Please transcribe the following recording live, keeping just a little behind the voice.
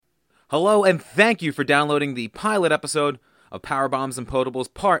Hello, and thank you for downloading the pilot episode of Power Bombs and Potables,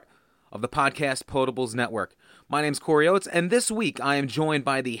 part of the Podcast Potables Network. My name's Corey Oates, and this week I am joined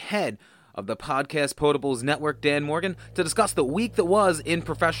by the head of the Podcast Potables Network, Dan Morgan, to discuss the week that was in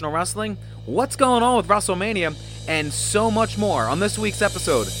professional wrestling, what's going on with WrestleMania, and so much more on this week's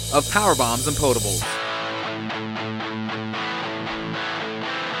episode of Power Bombs and Potables.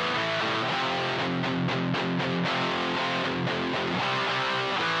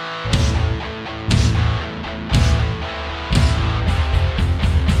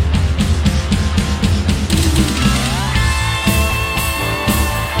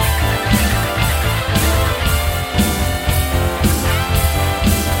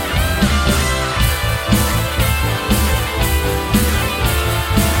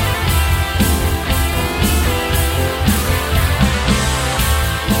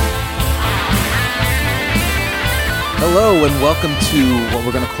 Hello and welcome to what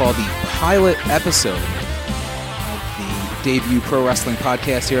we're going to call the pilot episode of the debut pro wrestling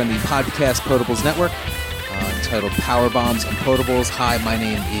podcast here on the Podcast Potables Network, entitled Power Bombs and Potables. Hi, my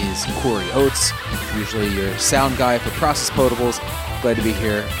name is Corey Oates, usually your sound guy for Process Potables. Glad to be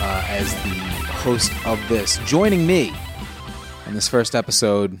here as the host of this. Joining me on this first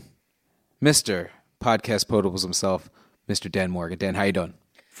episode, Mr. Podcast Potables himself, Mr. Dan Morgan. Dan, how you doing?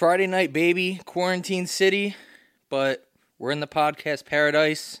 Friday night, baby. Quarantine city. But we're in the podcast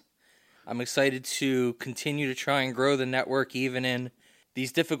paradise. I'm excited to continue to try and grow the network even in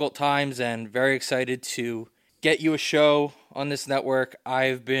these difficult times, and very excited to get you a show on this network.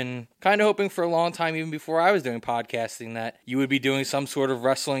 I've been kind of hoping for a long time, even before I was doing podcasting, that you would be doing some sort of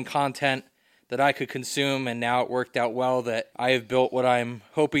wrestling content that I could consume, and now it worked out well that I have built what I'm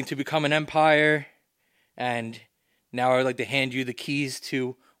hoping to become an empire, and now I would like to hand you the keys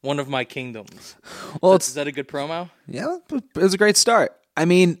to one of my kingdoms. Well, is that a good promo? Yeah, it was a great start. I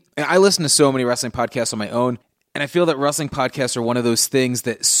mean, I listen to so many wrestling podcasts on my own, and I feel that wrestling podcasts are one of those things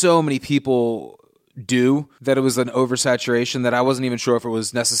that so many people do that it was an oversaturation that I wasn't even sure if it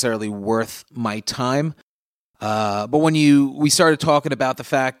was necessarily worth my time. But when we started talking about the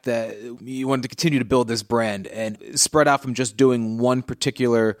fact that you wanted to continue to build this brand and spread out from just doing one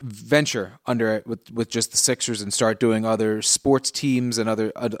particular venture under it with just the Sixers and start doing other sports teams and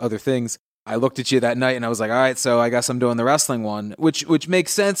other things, I looked at you that night and I was like, all right, so I guess I'm doing the wrestling one, which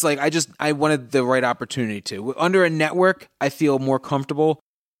makes sense. Like I wanted the right opportunity to. Under a network, I feel more comfortable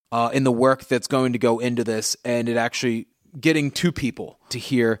in the work that's going to go into this, and it actually getting two people to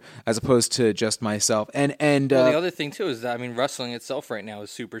hear as opposed to just myself. And well, the other thing too is that, I mean, wrestling itself right now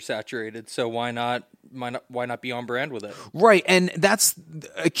is super saturated, so why not be on brand with it? Right, and that's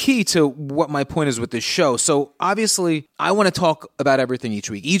a key to what my point is with this show. So obviously, I want to talk about everything each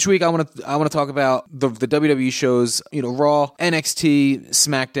week. Each week, I want to talk about the WWE shows, Raw, NXT,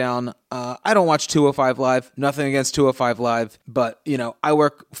 SmackDown. I don't watch 205 Live. Nothing against 205 Live, but I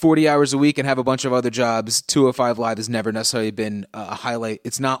work 40 hours a week and have a bunch of other jobs. 205 Live has never necessarily been a highlight.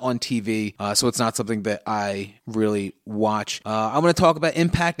 It's not on TV, so it's not something that I really watch. I'm going to talk about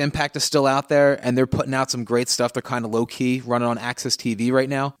Impact. Impact is still out there, and they're putting out some great stuff. They're kind of low-key, running on Access TV right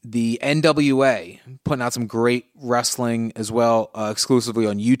now. The NWA, putting out some great wrestling as well, exclusively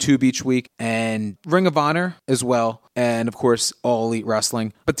on YouTube each week. And Ring of Honor as well. And, of course, All Elite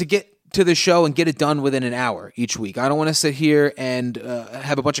Wrestling. But to get to the show and get it done within an hour each week. I don't want to sit here and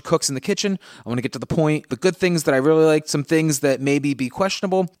have a bunch of cooks in the kitchen. I want to get to the point. The good things that I really like, some things that maybe be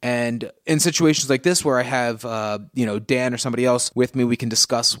questionable. And in situations like this where I have, Dan or somebody else with me, we can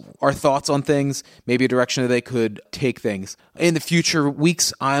discuss our thoughts on things, maybe a direction that they could take things. In the future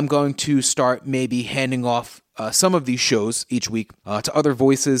weeks, I'm going to start maybe handing off some of these shows each week to other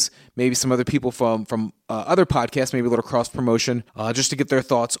voices, maybe some other people from other podcasts, maybe a little cross-promotion, just to get their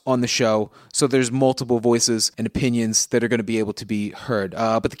thoughts on the show. So there's multiple voices and opinions that are going to be able to be heard.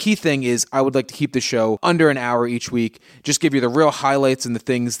 But the key thing is I would like to keep the show under an hour each week, just give you the real highlights and the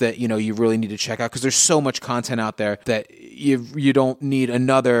things that you really need to check out, because there's so much content out there that you don't need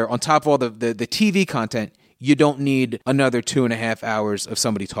another, on top of all the TV content, you don't need another 2.5 hours of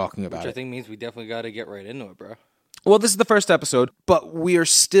somebody talking about it. Which I think means we definitely got to get right into it, bro. Well, this is the first episode, but we are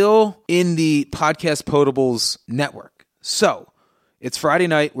still in the Podcast Potables network. So, it's Friday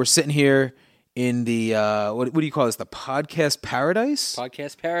night. We're sitting here in the, what do you call this? The Podcast Paradise?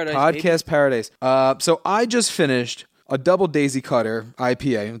 Podcast Paradise, Podcast Paradise. So, I just finished a double Daisy Cutter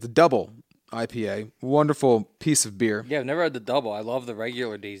IPA, the double IPA. Wonderful piece of beer. Yeah, I've never had the double. I love the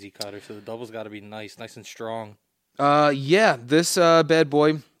regular Daisy Cutter, so the double's got to be nice and strong. Yeah, this bad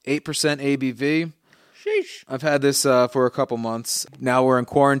boy, 8% ABV. Sheesh. I've had this for a couple months. Now we're in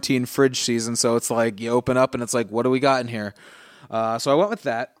quarantine fridge season, so it's like you open up and it's like, what do we got in here? So I went with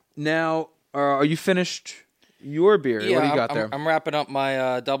that. Now, are you finished your beer? Yeah, What do you got there? I'm wrapping up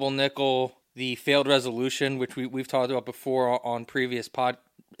my double nickel, the failed resolution, which we've talked about before on previous process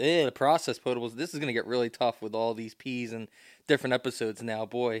potables. This is gonna get really tough with all these P's and different episodes now.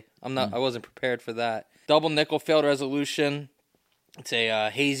 Boy, I wasn't prepared for that. Double nickel failed resolution. It's a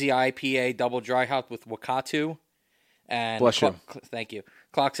hazy IPA double dry hop with Wakatu. And Bless you. Thank you.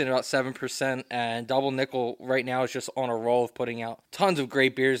 Clocks in about 7%, and Double Nickel right now is just on a roll of putting out tons of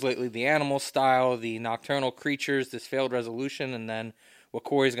great beers lately. The Animal Style, the Nocturnal Creatures, this failed resolution, and then what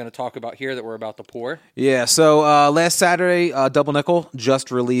Corey's going to talk about here that we're about to pour. Yeah, so last Saturday, Double Nickel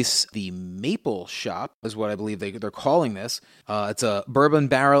just released the Maple Shop, is what I believe they're calling this. It's a bourbon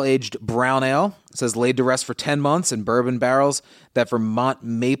barrel-aged brown ale. It says laid to rest for 10 months in bourbon barrels that Vermont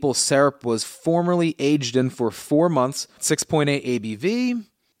maple syrup was formerly aged in for 4 months. 6.8 ABV.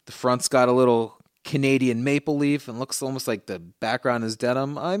 The front's got a little Canadian maple leaf and looks almost like the background is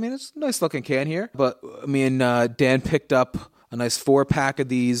denim. I mean, it's a nice-looking can here. But me and Dan picked up a nice 4-pack of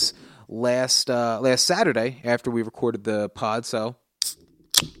these last Saturday after we recorded the pod. So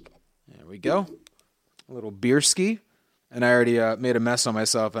there we go. A little beer ski. And I already made a mess on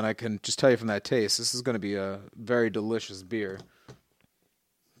myself, and I can just tell you from that taste, this is going to be a very delicious beer.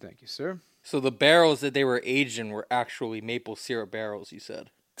 Thank you, sir. So the barrels that they were aged in were actually maple syrup barrels, you said?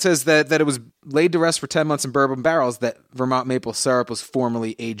 It says that it was laid to rest for 10 months in bourbon barrels that Vermont maple syrup was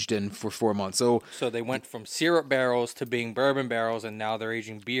formerly aged in for 4 months. So they went from syrup barrels to being bourbon barrels, and now they're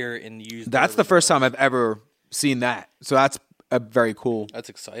aging beer in the used. That's the first time I've ever seen that. So that's a very cool. That's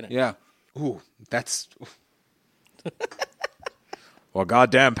exciting. Yeah. Ooh, that's. Well,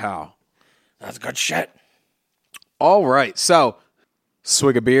 goddamn, pal. That's good shit. All right, so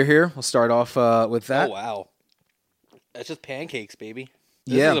swig of beer here. We'll start off with that. Oh wow, that's just pancakes, baby.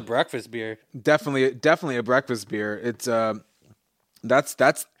 This is a breakfast beer. Definitely a breakfast beer. It's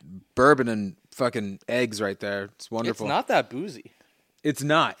that's bourbon and fucking eggs right there. It's wonderful. It's not that boozy. It's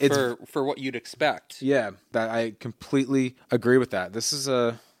not. It's for what you'd expect. Yeah, that I completely agree with that. This is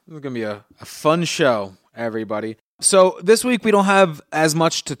gonna be a fun show, everybody. So this week we don't have as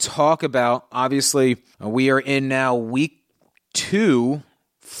much to talk about. Obviously, we are in now week 2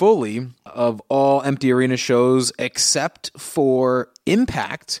 fully of all Empty Arena shows except for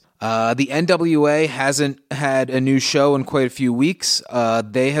Impact. The NWA hasn't had a new show in quite a few weeks.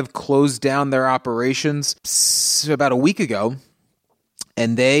 They have closed down their operations about a week ago,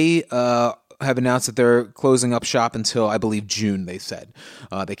 and they have announced that they're closing up shop until, I believe, June, they said.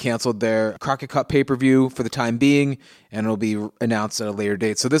 They canceled their Crockett Cup pay-per-view for the time being, and it'll be announced at a later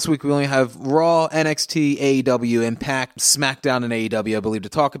date. So this week we only have Raw, NXT, AEW, Impact, SmackDown, and AEW, I believe, to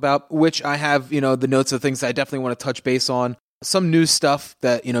talk about, which I have, the notes of things that I definitely want to touch base on. Some new stuff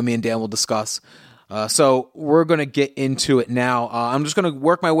that, me and Dan will discuss. So we're going to get into it now. I'm just going to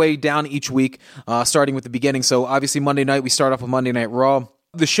work my way down each week, starting with the beginning. So obviously Monday night, we start off with Monday Night Raw.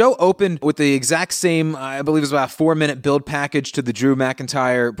 The show opened with the exact same, I believe it was about a 4-minute build package to the Drew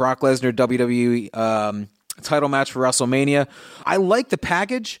McIntyre, Brock Lesnar WWE title match for WrestleMania. I like the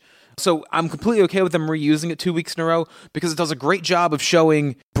package, so I'm completely okay with them reusing it 2 weeks in a row because it does a great job of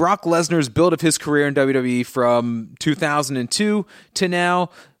showing Brock Lesnar's build of his career in WWE from 2002 to now.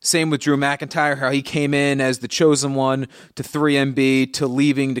 Same with Drew McIntyre, how he came in as the chosen one to 3MB to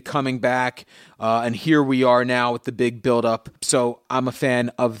leaving to coming back. And here we are now with the big build-up. So I'm a fan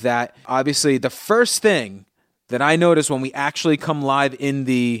of that. Obviously, the first thing that I noticed when we actually come live in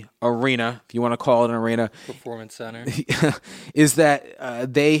the arena, if you want to call it an arena, Performance Center, is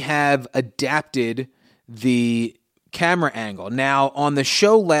that they have adapted the camera angle. Now, on the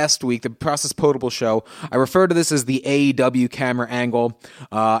show last week, the Process Potable show, I refer to this as the AEW camera angle,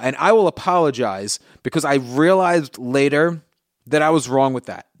 and I will apologize because I realized later that I was wrong with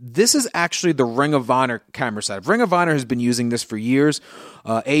that. This is actually the Ring of Honor camera setup. Ring of Honor has been using this for years.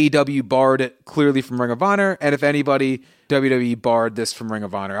 AEW barred it clearly from Ring of Honor, and if anybody, WWE barred this from Ring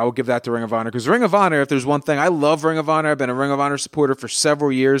of Honor. I will give that to Ring of Honor, because Ring of Honor, if there's one thing, I love Ring of Honor. I've been a Ring of Honor supporter for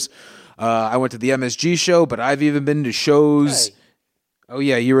several years. I went to the MSG show, but I've even been to shows... Hey. Oh,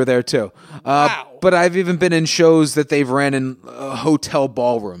 yeah, you were there too. Wow. But I've even been in shows that they've ran in hotel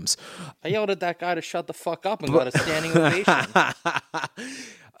ballrooms. I yelled at that guy to shut the fuck up and got a standing ovation.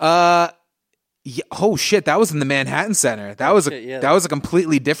 Yeah, oh shit, that was in the Manhattan Center. That was a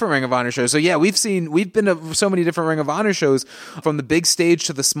completely different Ring of Honor show. So yeah, we've been to so many different Ring of Honor shows, from the big stage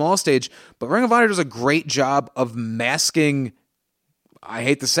to the small stage. But Ring of Honor does a great job of masking, I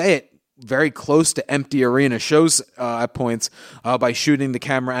hate to say it, very close to empty arena shows at points by shooting the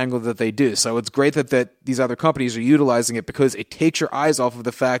camera angle that they do. So it's great that these other companies are utilizing it because it takes your eyes off of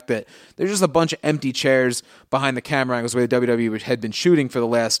the fact that there's just a bunch of empty chairs behind the camera angles where the WWE had been shooting for the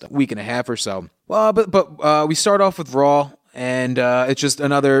last week and a half or so. Well, but we start off with Raw, and it's just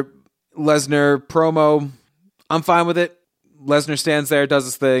another Lesnar promo. I'm fine with it. Lesnar stands there, does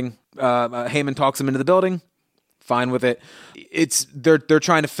his thing. Heyman talks him into the building. Fine with it. They're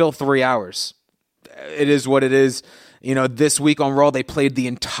trying to fill 3 hours. It is what it is. This week on Raw, they played the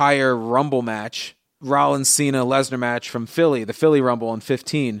entire Rumble match, Rollins, Cena, Lesnar match from Philly, the Philly Rumble in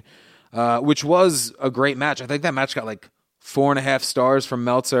 15, which was a great match. I think that match got like 4.5 stars from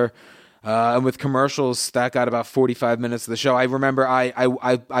Meltzer. And with commercials, that got about 45 minutes of the show. I remember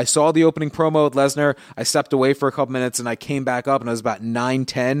I saw the opening promo with Lesnar. I stepped away for a couple minutes, and I came back up, and it was about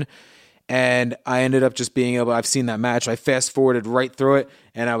 9:10. And I ended up just being able, I've seen that match. I fast forwarded right through it,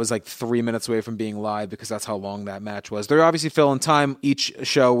 and I was like 3 minutes away from being live because that's how long that match was. They're obviously filling time each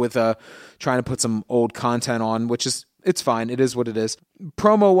show with trying to put some old content on, which is, it's fine. It is what it is.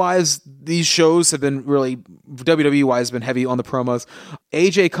 Promo-wise, these shows have been really, WWE-wise, been heavy on the promos.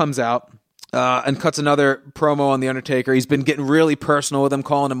 AJ comes out and cuts another promo on The Undertaker. He's been getting really personal with him,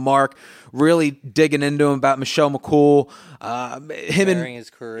 calling him Mark, really digging into him about Michelle McCool. Comparing his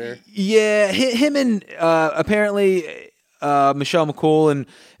career. Yeah, him and apparently Michelle McCool and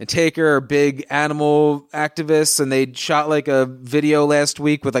Taker are big animal activists, and they shot like a video last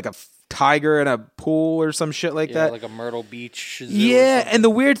week with like a tiger in a pool or some shit like that. Like a Myrtle Beach zoo. Yeah, and the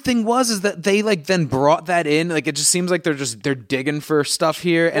weird thing is that they like then brought that in. Like it just seems like they're digging for stuff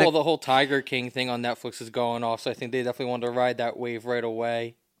here. And the whole Tiger King thing on Netflix is going off, so I think they definitely wanted to ride that wave right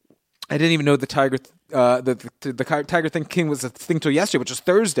away. I didn't even know the Tiger, the Tiger King was a thing till yesterday, which is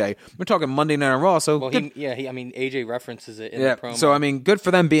Thursday. We're talking Monday Night on Raw, so AJ references it in the promo. So good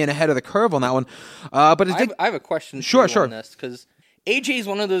for them being ahead of the curve on that one. But I have a question. Sure. On this because AJ is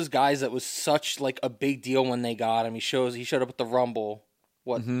one of those guys that was such like a big deal when they got him. He showed up at the Rumble.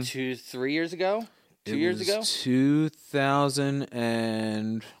 What 2-3 years ago? 2 years ago? 2000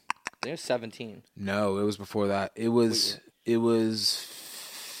 and it was 17. No, it was before that. It was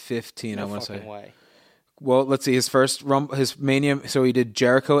 15. No I want to say. Way. Well, let's see. His first his Mania. So he did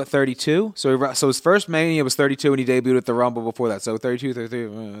Jericho at 32. So his first Mania was 32, and he debuted at the Rumble before that. So 32,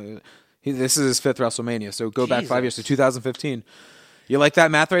 33. This is his 5th WrestleMania. So go back 5 years to 2015. You like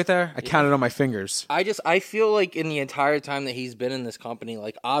that math right there? I counted on my fingers. I feel like in the entire time that he's been in this company,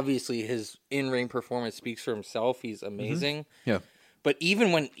 like obviously his in-ring performance speaks for himself. He's amazing. Mm-hmm. Yeah. But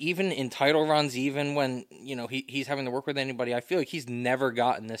even in title runs, even when he's having to work with anybody, I feel like he's never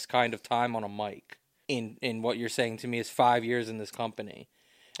gotten this kind of time on a mic. In what you're saying to me is 5 years in this company,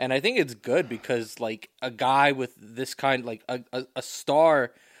 and I think it's good because like a guy with this kind, like a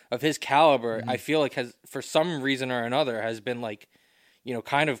star of his caliber, I feel like has for some reason or another has been like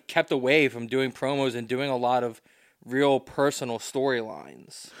kind of kept away from doing promos and doing a lot of real personal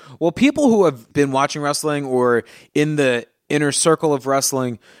storylines. Well, people who have been watching wrestling or in the inner circle of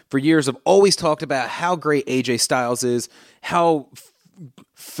wrestling for years have always talked about how great AJ Styles is, how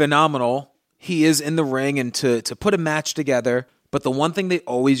phenomenal he is in the ring and to put a match together. But the one thing they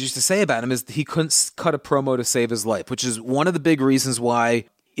always used to say about him is he couldn't cut a promo to save his life, which is one of the big reasons why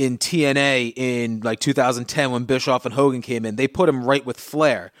in TNA in like 2010 when Bischoff and Hogan came in, they put him right with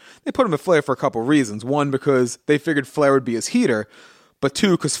Flair. They put him with Flair for a couple reasons. One, because they figured Flair would be his heater. But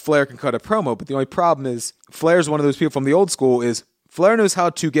two, because Flair can cut a promo. But the only problem is Flair's one of those people from the old school is Flair knows how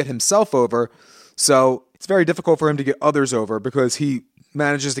to get himself over. So it's very difficult for him to get others over because he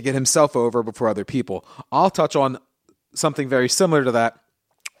manages to get himself over before other people. I'll touch on something very similar to that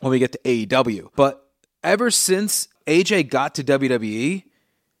when we get to AEW. But ever since AJ got to WWE,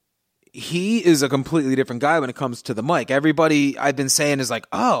 he is a completely different guy when it comes to the mic. Everybody I've been saying is like,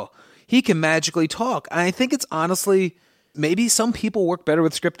 oh, he can magically talk. And I think it's honestly, maybe some people work better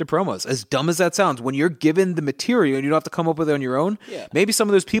with scripted promos. As dumb as that sounds, when you're given the material and you don't have to come up with it on your own, maybe some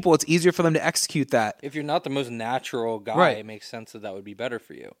of those people, it's easier for them to execute that. If you're not the most natural guy, It makes sense that would be better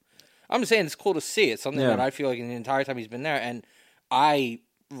for you. I'm just saying it's cool to see. It's something that I feel like in the entire time he's been there, and I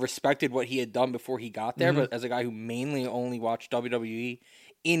respected what he had done before he got there, but as a guy who mainly only watched WWE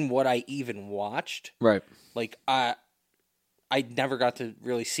in what I even watched, right? Like I never got to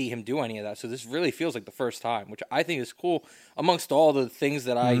really see him do any of that. So this really feels like the first time, which I think is cool. Amongst all the things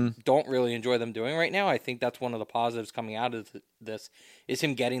that I don't really enjoy them doing right now, I think that's one of the positives coming out of this is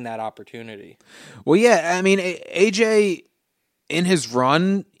him getting that opportunity. Well, yeah, I mean, AJ in his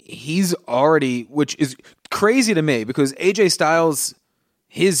run, he's already, which is crazy to me because AJ Styles,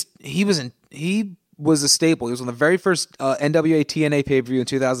 he was a staple. He was on the very first NWA TNA pay-per-view in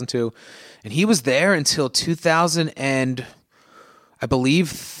 2002, and he was there until 2000 and I believe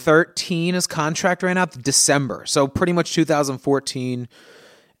 13. His contract ran out December, so pretty much 2014.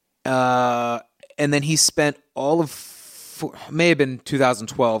 And then he spent all of may have been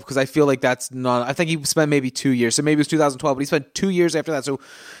 2012 because I feel like that's not. I think he spent maybe 2 years, so maybe it was 2012. But he spent 2 years after that, so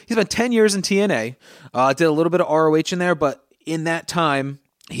he spent 10 years in TNA. Did a little bit of ROH in there, but in that time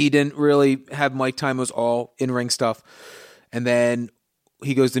he didn't really have mic time. It was all in ring stuff. And then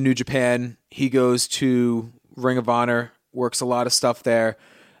he goes to New Japan. He goes to Ring of Honor. Works a lot of stuff there.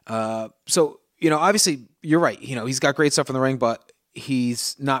 So obviously you're right. He's got great stuff in the ring, but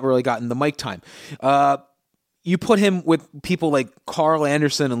he's not really gotten the mic time. You put him with people like Carl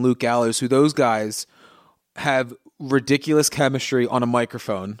Anderson and Luke Gallows, who those guys have ridiculous chemistry on a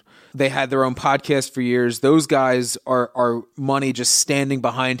microphone. They had their own podcast for years. Those guys are money just standing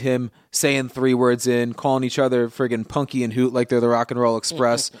behind him, saying 3 words in, calling each other friggin' Punky and Hoot like they're the Rock and Roll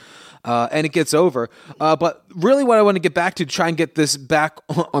Express. And it gets over. But really what I want to get back to try and get this back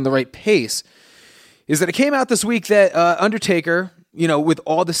on the right pace is that it came out this week that Undertaker, with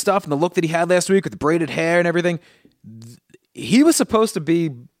all the stuff and the look that he had last week with the braided hair and everything, he was supposed to be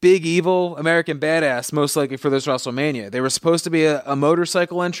big, evil American badass, most likely for this WrestleMania. They were supposed to be a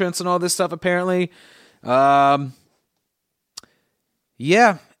motorcycle entrance and all this stuff, apparently. Yeah.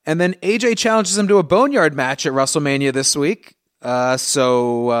 And then AJ challenges him to a Boneyard match at WrestleMania this week.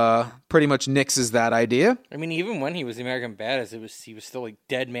 So pretty much nixes that idea. I mean, even when he was the American Badass, he was still like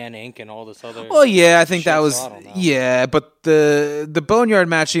Dead Man Inc. and all this other. Well, yeah, I think shit, that was so I don't know. yeah, but the Boneyard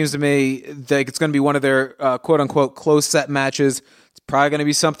match seems to me like it's going to be one of their quote unquote close set matches. It's probably going to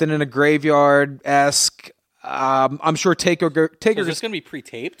be something in a graveyard-esque. I'm sure Taker. Is this going to be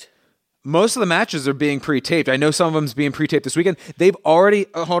pre-taped? Most of the matches are being pre-taped. I know some of them's being pre-taped this weekend. They've already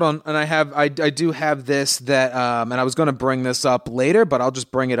hold on, and I do have this that and I was going to bring this up later, but I'll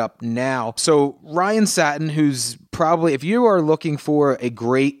just bring it up now. So Ryan Satin, who's probably, if you are looking for a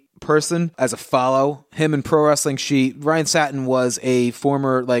great person as a follow, him in Pro Wrestling Sheet, Ryan Satin was a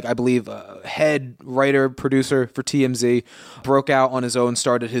former, I believe, head writer, producer for TMZ, broke out on his own,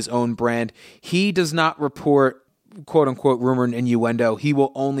 started his own brand. He does not report quote unquote rumor and innuendo. He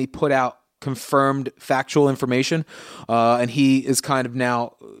will only put out confirmed factual information. And he is kind of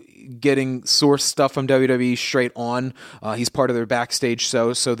now getting source stuff from WWE straight on. He's part of their backstage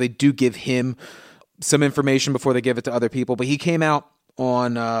show. So they do give him some information before they give it to other people. But he came out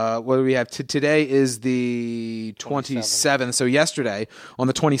on, what do we have? Today is the 27th. So yesterday on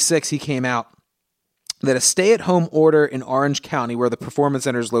the 26th, he came out that a stay-at-home order in Orange County, where the Performance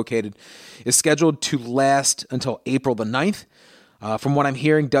Center is located, is scheduled to last until April the 9th. From what I'm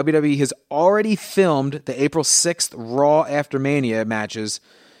hearing, WWE has already filmed the April 6th Raw After Mania matches,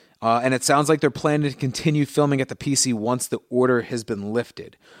 and it sounds like they're planning to continue filming at the PC once the order has been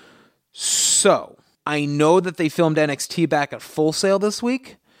lifted. So, I know that they filmed NXT back at Full Sail this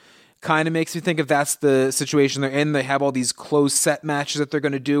week. Kind of makes me think if that's the situation they're in. They have all these closed set matches that they're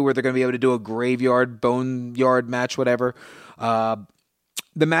going to do where they're going to be able to do a graveyard, boneyard match, whatever. The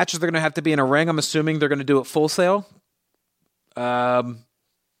matches they're going to have to be in a ring. I'm assuming they're going to do it Full Sail.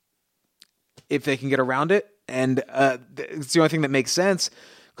 If they can get around it. And it's the only thing that makes sense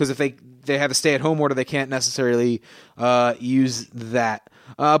because if they have a stay-at-home order, they can't necessarily use that.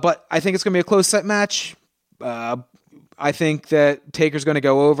 But I think it's going to be a closed set match. I think that Taker's going to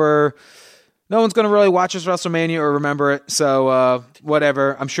go over. No one's going to really watch this WrestleMania or remember it. So,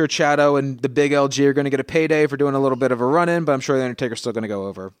 whatever. I'm sure Chado and the Big LG are going to get a payday for doing a little bit of a run-in, but I'm sure the Undertaker's still going to go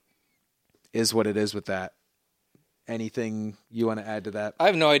over. Is what it is with that. Anything you want to add to that? I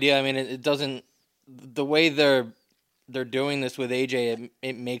have no idea. I mean, it doesn't... The way they're doing this with AJ,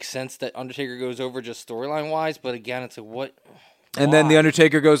 it makes sense that Undertaker goes over just storyline-wise, but again, it's like, what... And then the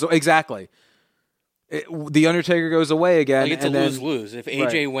Undertaker goes... Exactly. The Undertaker goes away again. It's and a lose-lose. If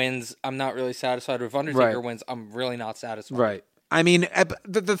AJ wins, I'm not really satisfied. If Undertaker wins, I'm really not satisfied. Right. I mean,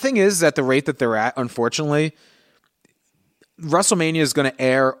 the thing is, at the rate that they're at, unfortunately, WrestleMania is going to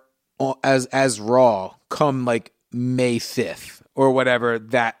air as Raw come May 5th or whatever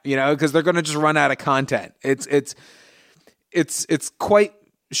that, because they're going to just run out of content. It's quite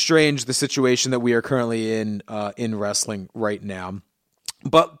strange, the situation that we are currently in wrestling right now.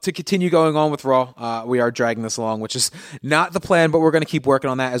 But to continue going on with Raw, we are dragging this along, which is not the plan, but we're going to keep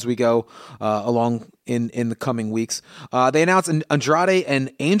working on that as we go along in the coming weeks. They announced Andrade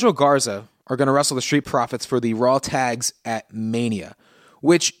and Angel Garza are going to wrestle the Street Profits for the Raw tags at Mania,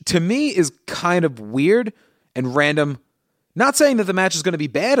 which to me is kind of weird and random. Not saying that the match is going to be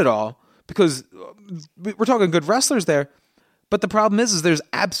bad at all, because we're talking good wrestlers there, But the problem is there's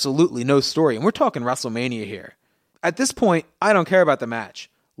absolutely no story. And we're talking WrestleMania here. At this point, I don't care about the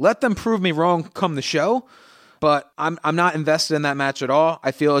match. Let them prove me wrong come the show. But I'm not invested in that match at all.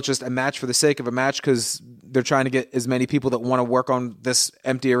 I feel it's just a match for the sake of a match because they're trying to get as many people that want to work on this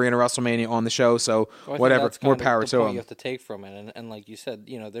empty arena WrestleMania on the show. So whatever, more power to them. You have to take from it, and like you said,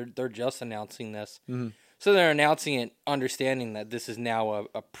 they're just announcing this, so they're announcing it, understanding that this is now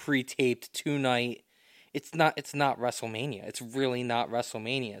a pre-taped 2-night. It's not WrestleMania. It's really not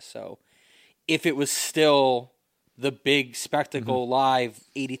WrestleMania. So if it was still the big spectacle live,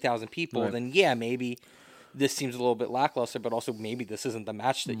 80,000 people, then yeah, maybe this seems a little bit lackluster, but also maybe this isn't the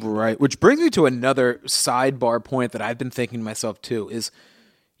match that you right. Which brings me to another sidebar point that I've been thinking to myself too is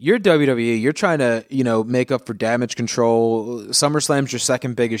you're WWE, you're trying to, make up for Damage Control. SummerSlam's your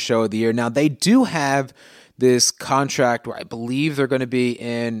second biggest show of the year. Now they do have this contract where I believe they're going to be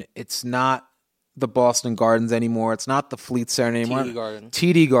in, it's not the Boston Gardens anymore. It's not the Fleet Center anymore.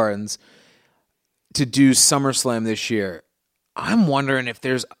 TD Gardens to do SummerSlam this year. I'm wondering if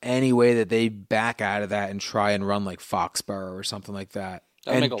there's any way that they back out of that and try and run like Foxborough or something like that.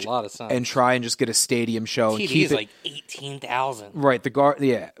 That would make a lot of sense. And try and just get a stadium show. TD and keep is like 18,000. Right,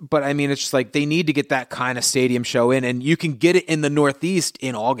 but I mean, it's just like they need to get that kind of stadium show in, and you can get it in the Northeast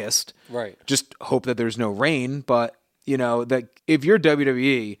in August. Right. Just hope that there's no rain, but that if you're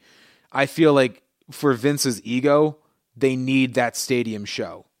WWE, I feel like for Vince's ego, they need that stadium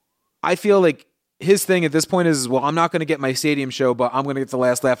show. I feel like his thing at this point is, well, I'm not going to get my stadium show, but I'm going to get the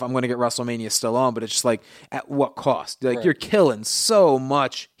last laugh. I'm going to get WrestleMania still on, but it's just like, at what cost? Like, You're killing so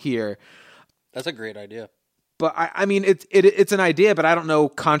much here. That's a great idea. But I mean, it's an idea, but I don't know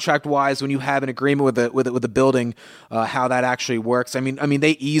contract wise when you have an agreement with the building, how that actually works. I mean,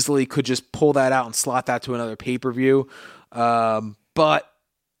 they easily could just pull that out and slot that to another pay-per-view. But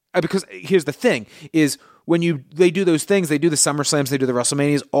because here's the thing is, when they do those things, they do the SummerSlams, they do the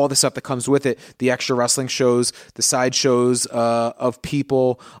WrestleManias, all the stuff that comes with it, the extra wrestling shows, the side shows of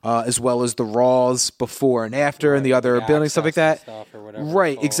people, as well as the Raws before and after, and the other building stuff like that.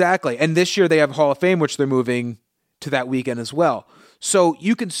 Right, exactly. And this year they have Hall of Fame, which they're moving to that weekend as well. So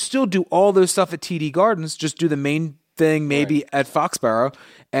you can still do all those stuff at TD Gardens, just do the main thing maybe at Foxborough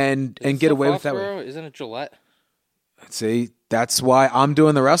and get away with that way. Isn't it Gillette? See, that's why I'm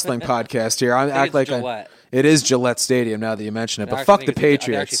doing the wrestling podcast here. I act like it is Gillette Stadium now that you mention it. But fuck the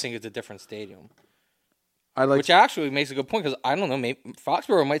Patriots. I actually think it's a different stadium. Which actually makes a good point because I don't know, maybe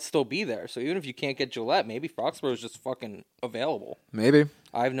Foxborough might still be there. So even if you can't get Gillette, maybe Foxborough is just fucking available. Maybe.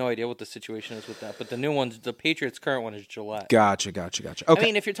 I have no idea what the situation is with that. But the new one, the Patriots' current one is Gillette. Gotcha. Okay. I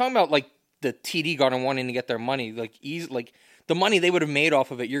mean, if you're talking about like the TD Garden wanting to get their money, like the money they would have made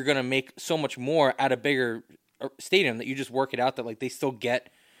off of it, you're gonna make so much more at a bigger stadium that you just work it out that like they still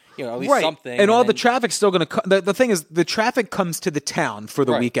get at least something, and all the traffic's still going to come. The thing is, the traffic comes to the town for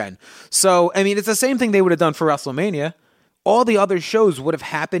the weekend. So I mean, it's the same thing they would have done for WrestleMania. All the other shows would have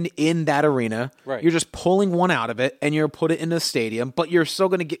happened in that arena. Right. You're just pulling one out of it and you're put it in a stadium, but you're still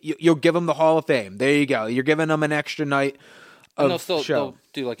going to you'll give them the Hall of Fame. There you go. You're giving them an extra night of show. They'll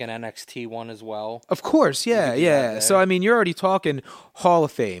do like an NXT one as well. Of course, yeah. So I mean, you're already talking Hall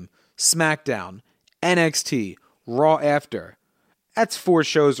of Fame, SmackDown, NXT, Raw after. That's 4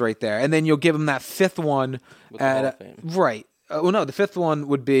 shows right there. And then you'll give them that 5th one at right. Well, no, the 5th one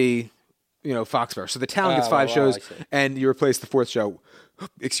would be, Foxborough. So the town gets 5 shows and you replace the 4th show,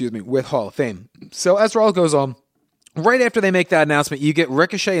 with Hall of Fame. So as Raw goes on, right after they make that announcement, you get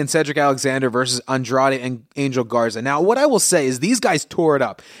Ricochet and Cedric Alexander versus Andrade and Angel Garza. Now, what I will say is these guys tore it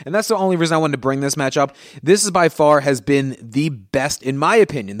up, and that's the only reason I wanted to bring this match up. This is by far has been the best, in my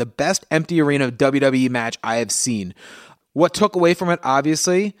opinion, the best empty arena WWE match I have seen. What took away from it,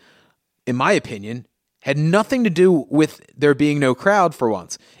 obviously, in my opinion, had nothing to do with there being no crowd for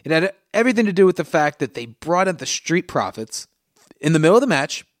once. It had everything to do with the fact that they brought in the Street Profits in the middle of the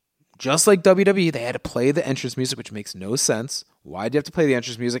match. Just like WWE, they had to play the entrance music, which makes no sense. Why do you have to play the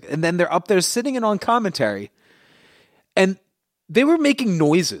entrance music? And then they're up there sitting in on commentary. And they were making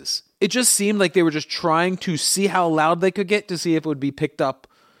noises. It just seemed like they were just trying to see how loud they could get to see if it would be picked up.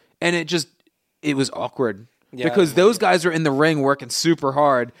 And it was awkward. Yeah, because those guys are in the ring working super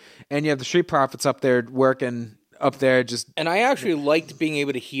hard. And you have the Street Profits up there working up there just. And I actually liked being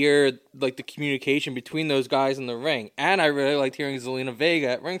able to hear like the communication between those guys in the ring. And I really liked hearing Zelina Vega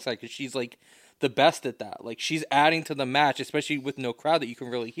at ringside because she's like the best at that. Like she's adding to the match, especially with no crowd that you can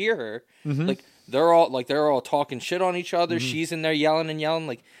really hear her. Mm-hmm. Like they're all talking shit on each other. Mm-hmm. She's in there yelling and yelling.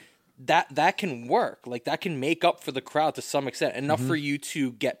 Like that can work. Like that can make up for the crowd to some extent, enough for you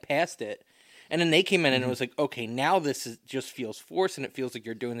to get past it. And then they came in and it was like, okay, now this just feels forced and it feels like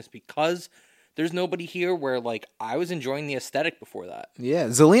you're doing this because there's nobody here where like I was enjoying the aesthetic before that. Yeah,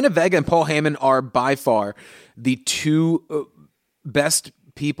 Zelina Vega and Paul Heyman are by far the two best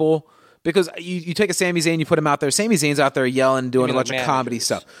people, because you take a Sami Zayn, you put him out there. Sami Zayn's out there yelling, doing a bunch of comedy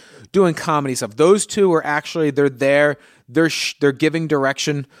stuff. Those two are actually, they're there. They're giving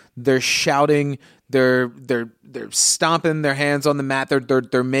direction. They're shouting. They're stomping their hands on the mat.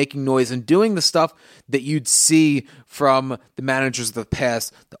 They're making noise and doing the stuff that you'd see from the managers of the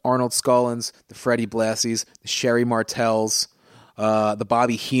past, the Arnold Scullins, the Freddie Blassies, the Sherry Martells, the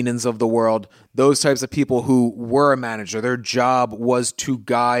Bobby Heenans of the world. Those types of people who were a manager. Their job was to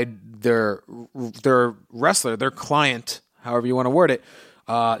guide their wrestler, their client, however you want to word it,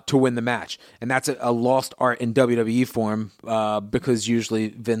 to win the match. And that's a lost art in WWE form, because usually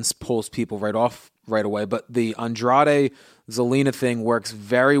Vince pulls people right away. But the Andrade Zelina thing works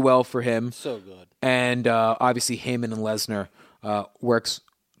very well for him. So good. And obviously Heyman and Lesnar works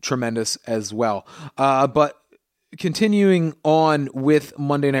tremendous as well. But continuing on with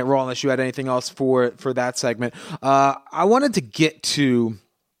Monday Night Raw, unless you had anything else for that segment, I wanted to get to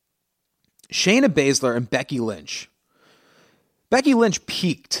Shayna Baszler and Becky Lynch. Becky Lynch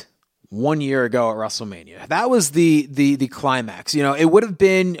peaked 1 year ago at WrestleMania. That was the climax. You know, it would have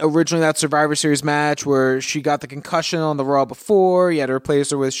been originally that Survivor Series match where she got the concussion on the Raw before. You had to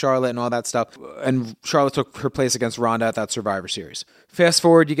replace her with Charlotte and all that stuff. And Charlotte took her place against Ronda at that Survivor Series. Fast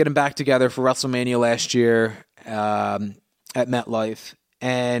forward, you get them back together for WrestleMania last year at MetLife.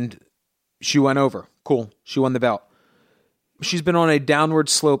 And she went over. Cool. She won the belt. She's been on a downward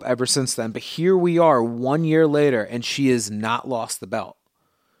slope ever since then. But here we are 1 year later, and she has not lost the belt.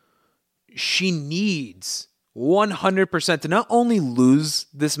 She needs 100% to not only lose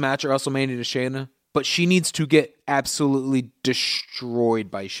this match at WrestleMania to Shayna, but she needs to get absolutely destroyed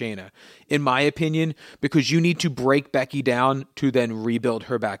by Shayna, in my opinion, because you need to break Becky down to then rebuild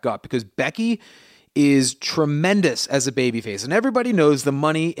her back up. Because Becky is tremendous as a babyface, and everybody knows the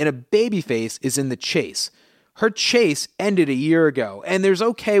money in a babyface is in the chase. Her chase ended a year ago, and there's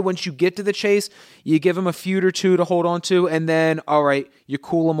okay once you get to the chase, you give them a feud or two to hold on to, and then, all right, you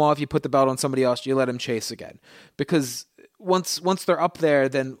cool them off, you put the belt on somebody else, you let them chase again. Because once they're up there,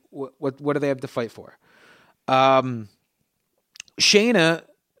 then what do they have to fight for? Shayna,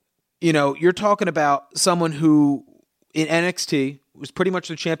 you know, you're talking about someone who in NXT was pretty much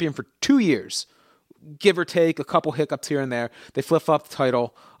the champion for 2 years. Give or take a couple hiccups here and there. They flip-flop the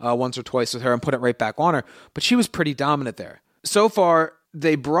title once or twice with her and put it right back on her. But she was pretty dominant there. So far,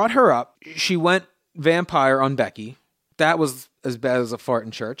 they brought her up. She went vampire on Becky. That was as bad as a fart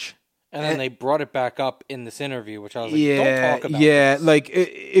in church. And then they brought it back up in this interview, which I was like, don't talk about this. Like,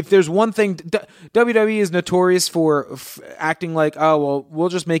 if there's one thing, WWE is notorious for acting like, oh, well, we'll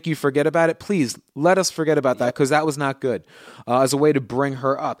just make you forget about it. Please, let us forget about that, because that was not good as a way to bring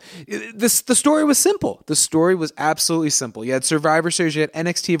her up. The story was simple. The story was absolutely simple. You had Survivor Series, you had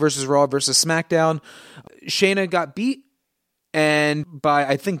NXT versus Raw versus SmackDown. Shayna got beat, and by,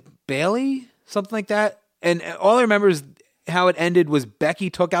 I think, Bayley, something like that. And all I remember is how it ended was Becky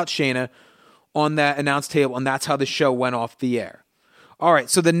took out Shayna on that announce table, and that's how the show went off the air. All right,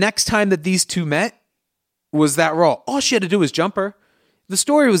 so the next time that these two met was that Raw. All she had to do was jump her. The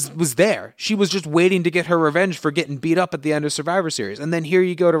story was there. She was just waiting to get her revenge for getting beat up at the end of Survivor Series. And then here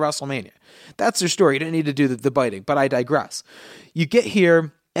you go to WrestleMania. That's their story. You didn't need to do the biting, but I digress. You get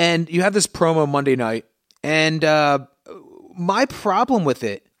here, and you have this promo Monday night, and my problem with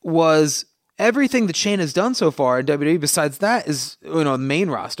it was everything that Shayna has done so far in WWE besides that is, you know, the main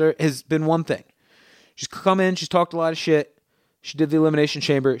roster has been one thing. She's come in, she's talked a lot of shit. She did the Elimination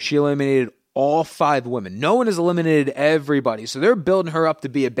Chamber. She eliminated all 5 women. No one has eliminated everybody. So they're building her up to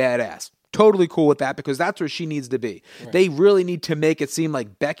be a badass. Totally cool with that, because that's where she needs to be. Right. They really need to make it seem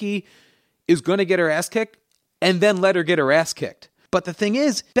like Becky is going to get her ass kicked and then let her get her ass kicked. But the thing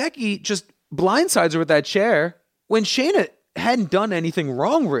is, Becky just blindsides her with that chair when Shayna hadn't done anything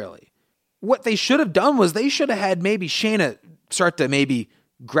wrong, really. What they should have done was they should have had maybe Shayna start to maybe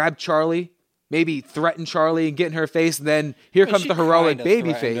grab Charlie, maybe threaten Charlie and get in her face, and then here comes the heroic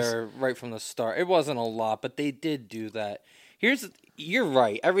babyface. Right from the start. It wasn't a lot, but they did do that. You're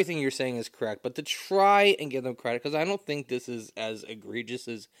right. Everything you're saying is correct, but to try and give them credit, because I don't think this is as egregious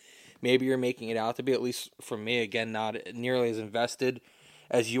as maybe you're making it out to be, at least for me, again, not nearly as invested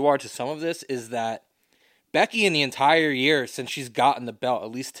as you are to some of this, is that Becky in the entire year since she's gotten the belt, at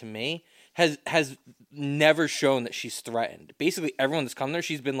least to me, has never shown that she's threatened. Basically, everyone that's come there,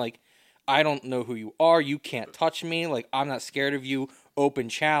 she's been like, I don't know who you are. You can't touch me. Like, I'm not scared of you. Open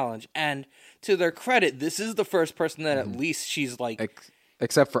challenge. And to their credit, this is the first person that at least she's like...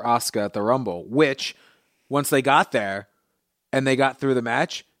 Except for Asuka at the Rumble, which, once they got there and they got through the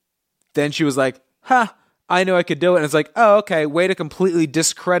match, then she was like, "Ha, I knew I could do it." And it's like, oh, okay, way to completely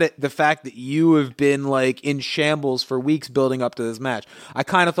discredit the fact that you have been like in shambles for weeks building up to this match. I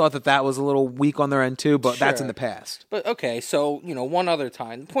kind of thought that was a little weak on their end too, but that's in the past. But okay, so one other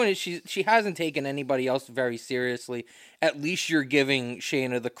time. The point is, she hasn't taken anybody else very seriously. At least you're giving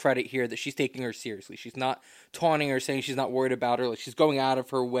Shayna the credit here that she's taking her seriously. She's not taunting her, saying she's not worried about her. Like, she's going out of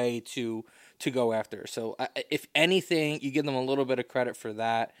her way to go after her. So if anything, you give them a little bit of credit for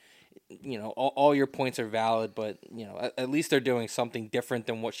that. All your points are valid, but at least they're doing something different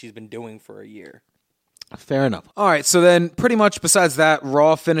than what she's been doing for a year. Fair enough. All right, so then pretty much besides that,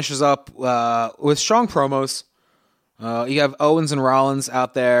 Raw finishes up with strong promos. You have Owens and Rollins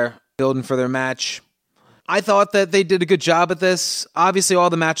out there building for their match. I thought that they did a good job at this. Obviously, all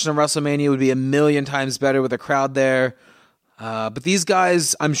the matches on WrestleMania would be a million times better with a crowd there. But these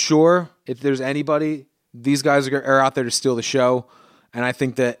guys, I'm sure, if there's anybody, these guys are out there to steal the show. And I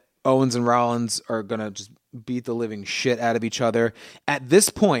think that Owens and Rollins are going to just beat the living shit out of each other. At this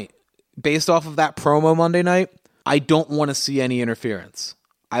point, based off of that promo Monday night, I don't want to see any interference.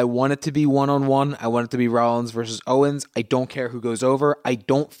 I want it to be one-on-one. I want it to be Rollins versus Owens. I don't care who goes over. I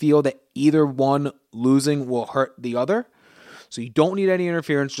don't feel that either one losing will hurt the other. So you don't need any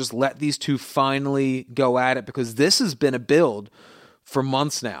interference. Just let these two finally go at it, because this has been a build for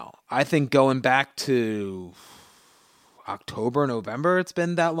months now. I think going back to October, November, it's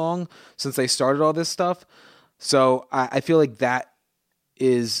been that long since they started all this stuff. So I feel like that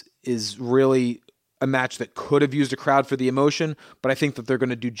is really a match that could have used a crowd for the emotion, but I think that they're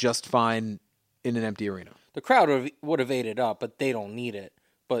going to do just fine in an empty arena. The crowd would have ate it up, but they don't need it.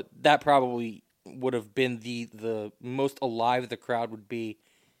 But that probably would have been the most alive the crowd would be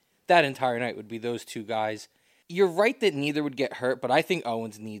that entire night, would be those two guys. You're right that neither would get hurt, but I think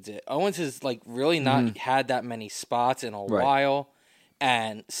Owens needs it. Owens has really not had that many spots in a while,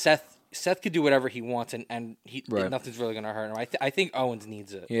 and Seth could do whatever he wants, and nothing's really going to hurt him. I think Owens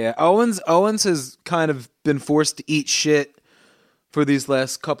needs it. Yeah, Owens has kind of been forced to eat shit for these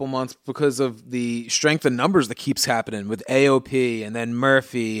last couple months because of the strength in numbers that keeps happening with AOP and then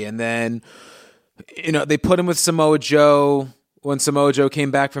Murphy, and then they put him with Samoa Joe when Samoa Joe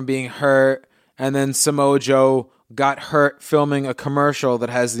came back from being hurt. And then Samoa Joe got hurt filming a commercial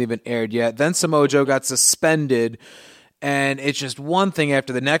that hasn't even aired yet. Then Samoa Joe got suspended. And it's just one thing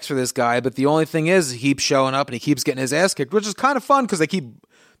after the next for this guy. But the only thing is, he keeps showing up and he keeps getting his ass kicked, which is kind of fun because they keep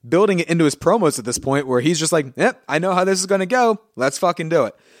building it into his promos at this point where he's just like, yep, I know how this is going to go. Let's fucking do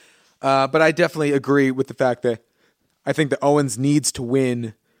it. But I definitely agree with the fact that I think that Owens needs to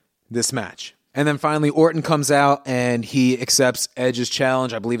win this match. And then finally, Orton comes out and he accepts Edge's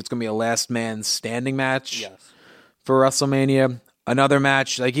challenge. I believe it's going to be a last man standing match for WrestleMania. Another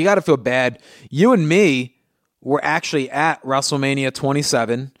match. You got to feel bad. You and me were actually at WrestleMania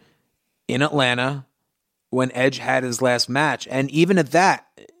 27 in Atlanta when Edge had his last match. And even at that,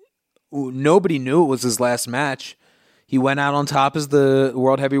 nobody knew it was his last match. He went out on top as the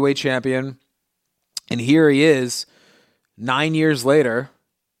World Heavyweight Champion. And here he is, 9 years later.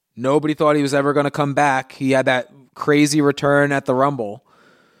 Nobody thought he was ever going to come back. He had that crazy return at the Rumble.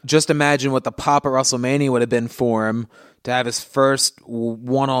 Just imagine what the pop at WrestleMania would have been for him to have his first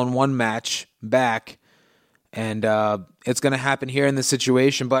one-on-one match back. And it's going to happen here in this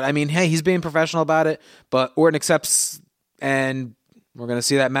situation. But, I mean, hey, he's being professional about it. But Orton accepts, and we're going to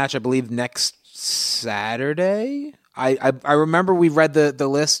see that match, I believe, next Saturday. I remember we read the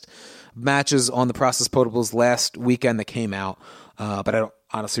list of matches on the Process Potables last weekend that came out. But I don't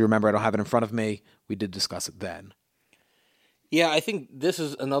honestly remember. I don't have it in front of me. We did discuss it then. Yeah, I think this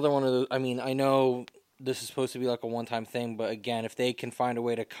is another one of those. I mean, I know this is supposed to be like a one-time thing, but again, if they can find a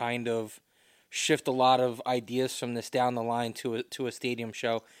way to kind of shift a lot of ideas from this down the line to a stadium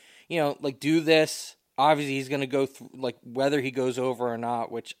show, do this. Obviously, he's going to go through, whether he goes over or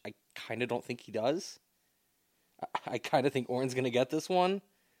not, which I kind of don't think he does. I kind of think Orton's going to get this one.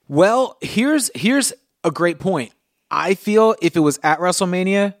 Well, here's a great point. I feel if it was at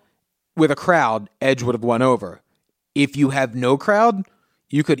WrestleMania with a crowd, Edge would have won over. If you have no crowd,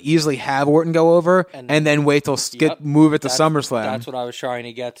 you could easily have Orton go over and then wait till move it to SummerSlam. That's what I was trying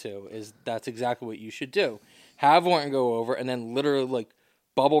to get to. That's exactly what you should do. Have Orton go over and then literally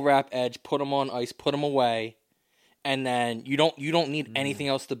bubble wrap Edge, put him on ice, put him away, and then you don't need anything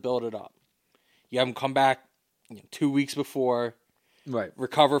else to build it up. You have him come back 2 weeks before. Right.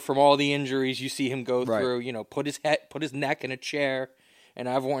 Recover from all the injuries you see him go through, put his neck in a chair and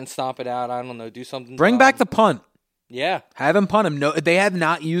have Orton stomp it out. I don't know, do something. Bring back the punt. Yeah. Have him punt him. No, they have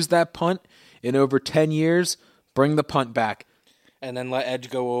not used that punt in over 10 years. Bring the punt back. And then let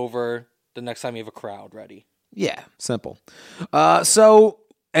Edge go over the next time you have a crowd ready. Yeah, simple. So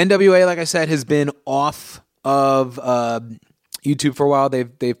NWA, like I said, has been off of YouTube for a while.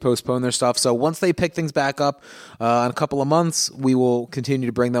 They've postponed their stuff. So once they pick things back up in a couple of months, we will continue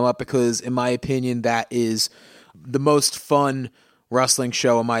to bring them up because, in my opinion, that is the most fun wrestling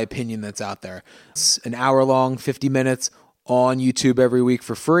show, in my opinion, that's out there. It's an hour long, 50 minutes on YouTube every week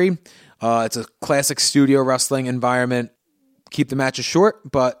for free. It's a classic studio wrestling environment. Keep the matches short,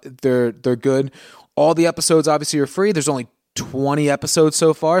 but they're good. All the episodes obviously are free. There's only 20 episodes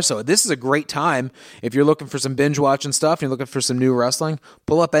so far, so this is a great time if you're looking for some binge watching stuff and you're looking for some new wrestling.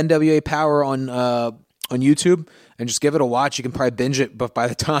 Pull up NWA Power on YouTube and just give it a watch. You can probably binge it, but by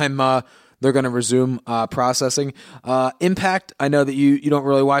the time they're going to resume processing. Impact, I know that you don't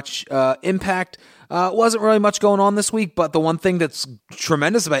really watch Impact. Wasn't really much going on this week, but the one thing that's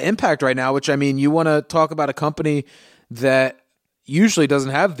tremendous about Impact right now, which, I mean, you want to talk about a company that usually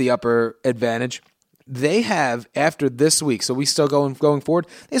doesn't have the upper advantage. They have, after this week, so we still going forward,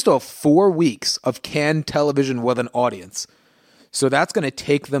 they still have 4 weeks of canned television with an audience. So that's going to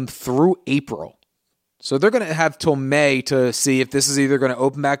take them through April. So they're going to have till May to see if this is either going to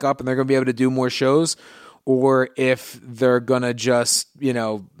open back up and they're going to be able to do more shows, or if they're going to just,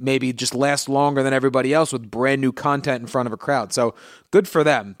 maybe just last longer than everybody else with brand new content in front of a crowd. So good for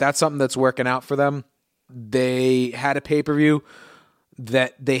them. That's something that's working out for them. They had a pay-per-view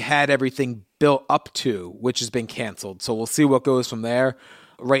that they had everything built up to, which has been canceled. So we'll see what goes from there.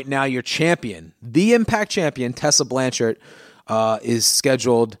 Right now, your champion, the Impact champion, Tessa Blanchard, is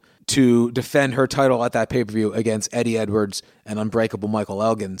scheduled to defend her title at that pay-per-view against Eddie Edwards and Unbreakable Michael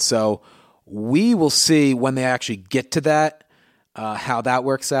Elgin. So we will see when they actually get to that, how that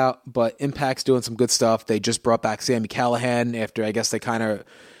works out. But Impact's doing some good stuff. They just brought back Sami Callihan after, I guess, he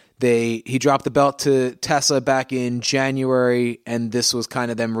dropped the belt to Tessa back in January, and this was kind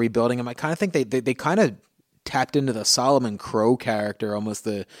of them rebuilding him. I kind of think they kind of tapped into the Solomon Crow character, almost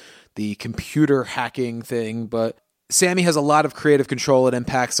the computer hacking thing. But Sami has a lot of creative control at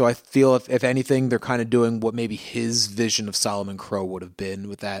Impact, so I feel if anything, they're kind of doing what maybe his vision of Solomon Crow would have been,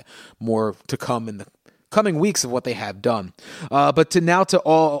 with that more to come in the coming weeks of what they have done. But to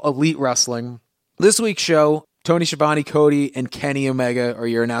All Elite Wrestling. This week's show, Tony Schiavone, Cody, and Kenny Omega are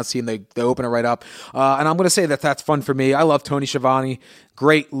your announced team. They open it right up. And I'm going to say that's fun for me. I love Tony Schiavone.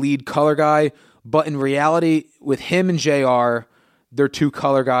 Great lead color guy. But in reality, with him and JR, they're 2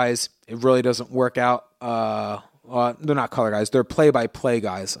 color guys. It really doesn't work out. They're not color guys. They're play-by-play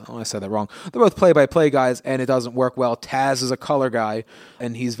guys. Oh, I said that wrong. They're both play-by-play guys, and it doesn't work well. Taz is a color guy,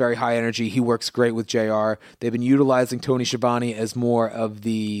 and he's very high energy. He works great with JR. They've been utilizing Tony Schiavone as more of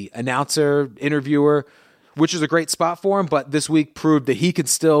the announcer, interviewer, which is a great spot for him, but this week proved that he could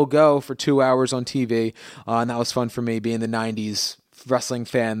still go for 2 hours on TV, and that was fun for me, being the 90s wrestling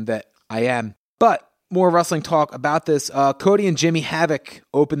fan that I am. But more wrestling talk about this. Cody and Jimmy Havoc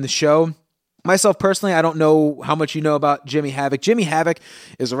opened the show. Myself personally, I don't know how much you know about Jimmy Havoc. Jimmy Havoc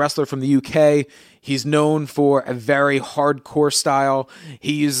is a wrestler from the UK. He's known for a very hardcore style.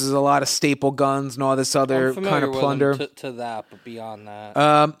 He uses a lot of staple guns and all this other kind of plunder. To that, but beyond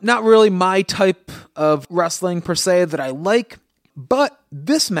that, not really my type of wrestling per se that I like. But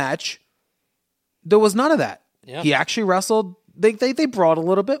this match, there was none of that. Yeah. He actually wrestled. They brawled a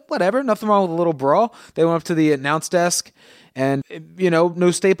little bit. Whatever, nothing wrong with a little brawl. They went up to the announce desk. And,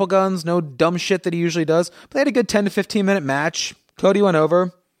 no staple guns, no dumb shit that he usually does. But they had a good 10 to 15 minute match. Cody went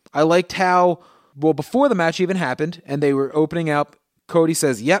over. I liked how, before the match even happened, and they were opening up, Cody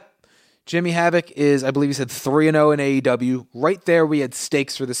says, yep, Jimmy Havoc is, I believe he said 3-0 in AEW. Right there, we had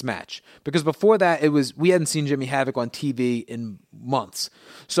stakes for this match. Because before that, we hadn't seen Jimmy Havoc on TV in months.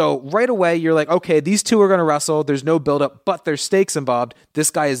 So right away, you're like, okay, these two are going to wrestle. There's no buildup, but there's stakes involved.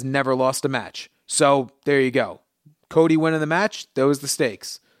 This guy has never lost a match. So there you go. Cody winning the match, those are the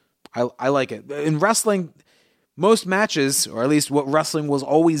stakes. I like it. In wrestling, most matches, or at least what wrestling was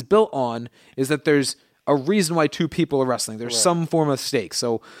always built on, is that there's a reason why 2 people are wrestling. There's some form of stake.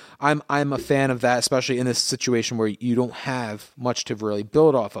 So I'm a fan of that, especially in this situation where you don't have much to really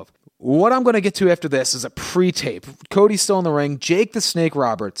build off of. What I'm going to get to after this is a pre-tape. Cody's still in the ring. Jake the Snake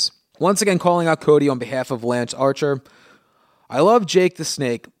Roberts, once again calling out Cody on behalf of Lance Archer. I love Jake the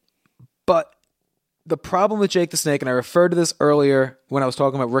Snake, but the problem with Jake the Snake, and I referred to this earlier when I was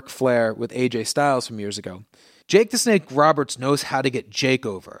talking about Ric Flair with AJ Styles from years ago, Jake the Snake Roberts knows how to get Jake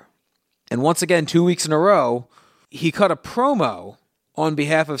over. And once again, 2 weeks in a row, he cut a promo on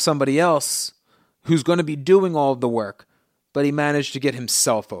behalf of somebody else who's going to be doing all of the work, but he managed to get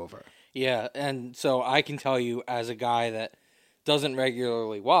himself over. Yeah, and so I can tell you, as a guy that doesn't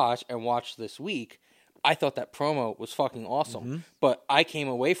regularly watch and watched this week, I thought that promo was fucking awesome. Mm-hmm. But I came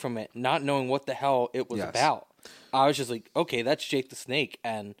away from it not knowing what the hell it was about. I was just like, okay, that's Jake the Snake,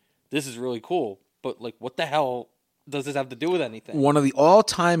 and this is really cool. But, like, what the hell does this have to do with anything? One of the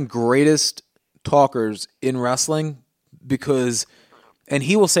all-time greatest talkers in wrestling, because, and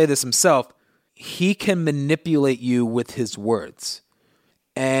he will say this himself, he can manipulate you with his words.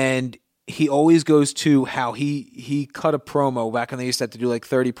 And he always goes to how he cut a promo back when they used to have to do like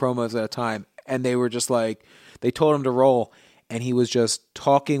 30 promos at a time, and they were just like, they told him to roll, and he was just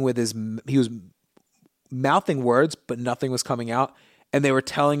talking with he was mouthing words, but nothing was coming out, and they were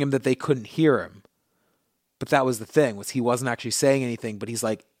telling him that they couldn't hear him. But that was the thing, was he wasn't actually saying anything, but he's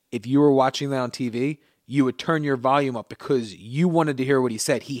like, if you were watching that on TV, you would turn your volume up because you wanted to hear what he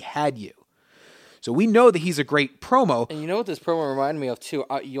said. He had you. So we know that he's a great promo. And you know what this promo reminded me of, too?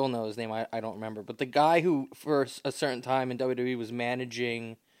 You'll know his name. I don't remember. But the guy who, for a certain time in WWE, was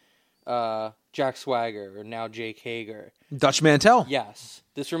managing Jack Swagger, or now Jake Hager. Dutch Mantel. Yes.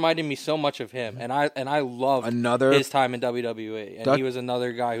 This reminded me so much of him. And I loved his time in WWE. And he was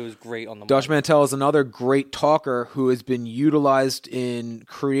another guy who was great on the Dutch mic. Mantel is another great talker who has been utilized in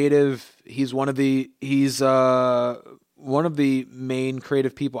creative. He's one of the main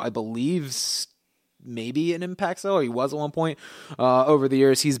creative people, I believe, maybe in Impact, though. He was at one point. Over the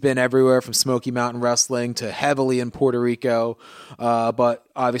years, he's been everywhere from Smoky Mountain Wrestling to heavily in Puerto Rico. But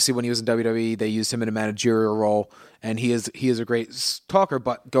obviously, when he was in WWE, they used him in a managerial role, and he is a great talker.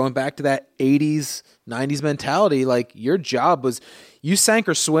 But going back to that 80s, 90s mentality, like, your job was you sank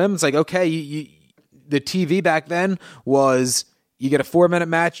or swim. It's like, okay, the TV back then was, you get a 4-minute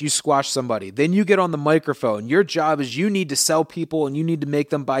match, you squash somebody. Then you get on the microphone. Your job is you need to sell people and you need to make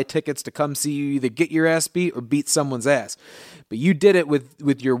them buy tickets to come see you either get your ass beat or beat someone's ass. But you did it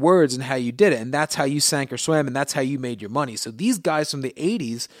with your words and how you did it, and that's how you sank or swam, and that's how you made your money. So these guys from the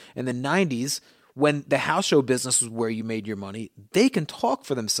 80s and the 90s, when the house show business was where you made your money, they can talk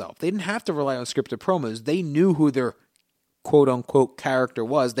for themselves. They didn't have to rely on scripted promos. They knew who their quote-unquote character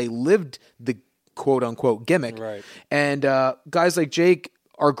was. They lived the quote-unquote gimmick. Right. And guys like Jake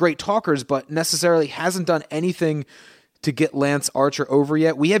are great talkers, but necessarily hasn't done anything to get Lance Archer over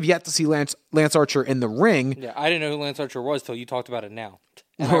yet. We have yet to see Lance Archer in the ring. Yeah, I didn't know who Lance Archer was till you talked about it now.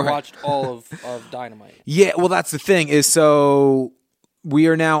 And I watched all of Dynamite. Yeah, well, that's the thing, is so we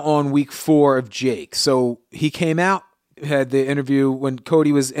are now on week 4 of Jake. So he came out, had the interview when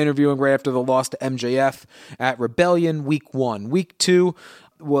Cody was interviewing right after the loss to MJF at Rebellion, week 1. Week 2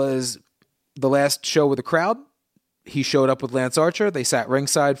 was the last show with the crowd. He showed up with Lance Archer. They sat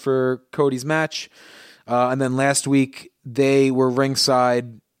ringside for Cody's match. And then last week, they were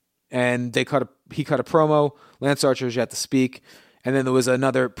ringside, and he cut a promo. Lance Archer was yet to speak. And then there was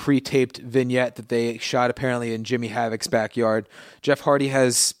another pre-taped vignette that they shot apparently in Jimmy Havoc's backyard. Jeff Hardy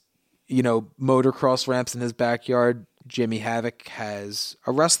has, motocross ramps in his backyard. Jimmy Havoc has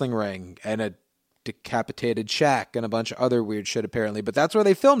a wrestling ring and a decapitated shack and a bunch of other weird shit apparently. But that's where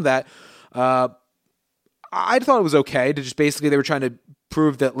they filmed that. I thought it was okay to just basically, they were trying to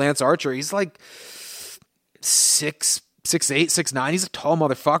prove that Lance Archer, he's like 6'8", 6'9". He's a tall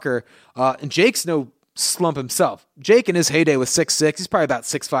motherfucker. And Jake's no slump himself. Jake in his heyday was 6'6". He's probably about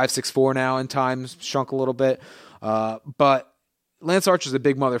 6'5", 6'4" now in times, shrunk a little bit. But Lance Archer's a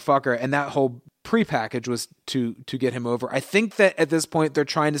big motherfucker, and that whole pre-package was to get him over. I think that at this point they're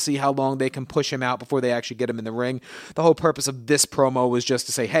trying to see how long they can push him out before they actually get him in the ring. The whole purpose of this promo was just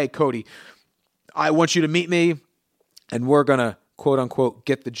to say, hey, Cody, I want you to meet me, and we're going to, quote-unquote,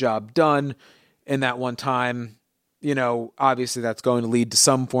 get the job done in that one time. Obviously that's going to lead to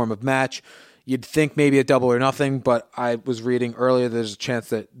some form of match. You'd think maybe a Double or Nothing, but I was reading earlier there's a chance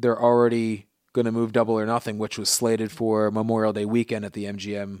that they're already going to move Double or Nothing, which was slated for Memorial Day weekend at the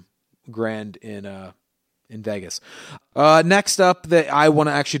MGM Grand in Vegas. Next up that I want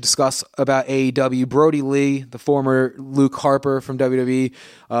to actually discuss about AEW, Brody Lee, the former Luke Harper from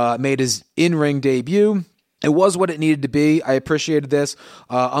WWE, made his in-ring debut. It was what it needed to be. I appreciated this.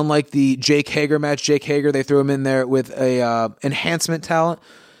 Unlike the Jake Hager match, Jake Hager, they threw him in there with a enhancement talent,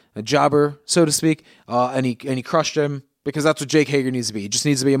 a jobber, so to speak, and he crushed him because that's what Jake Hager needs to be. He just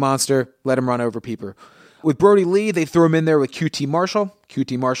needs to be a monster. Let him run over people. With Brody Lee, they threw him in there with QT Marshall.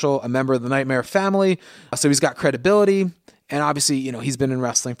 QT Marshall, a member of the Nightmare Family. So he's got credibility. And obviously, he's been in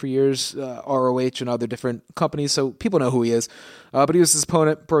wrestling for years, ROH and other different companies. So people know who he is. But he was his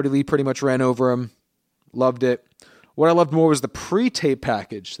opponent. Brody Lee pretty much ran over him. Loved it. What I loved more was the pre-tape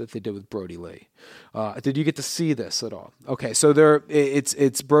package that they did with Brody Lee. Did you get to see this at all? Okay, so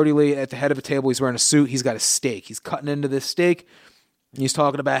it's Brody Lee at the head of a table. He's wearing a suit. He's got a steak. He's cutting into this steak. He's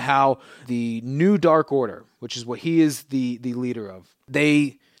talking about how the new Dark Order, which is what he is the leader of,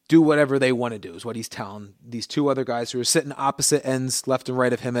 they do whatever they want to do, is what he's telling these two other guys who are sitting opposite ends, left and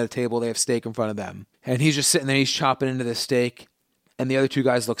right of him at a table. They have steak in front of them. And he's just sitting there, he's chopping into this steak, and the other two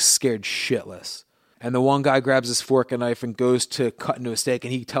guys look scared shitless. And the one guy grabs his fork and knife and goes to cut into a steak,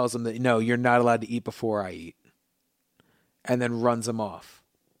 and he tells him that, no, you're not allowed to eat before I eat. And then runs him off.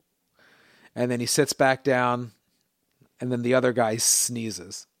 And then he sits back down, and then the other guy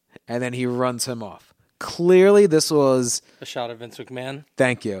sneezes. And then he runs him off. Clearly, this was a shot of Vince McMahon.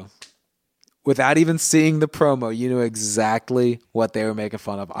 Thank you. Without even seeing the promo, you knew exactly what they were making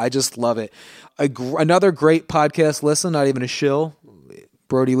fun of. I just love it. Another great podcast listen, not even a shill.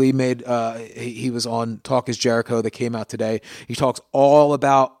 Brody Lee made, he was on Talk is Jericho that came out today. He talks all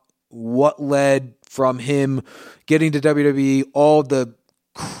about what led from him getting to WWE, all the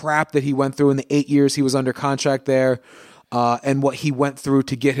crap that he went through in the 8 years he was under contract there. And what he went through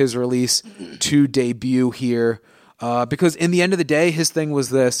to get his release to debut here. Because in the end of the day, his thing was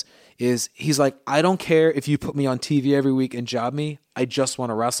this, is he's like, I don't care if you put me on TV every week and job me, I just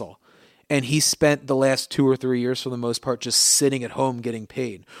want to wrestle. And he spent the last 2 or 3 years for the most part just sitting at home getting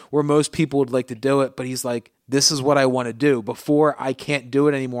paid, where most people would like to do it, but he's like, this is what I want to do. Before I can't do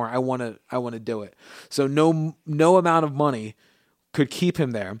it anymore, I want to do it. So no amount of money could keep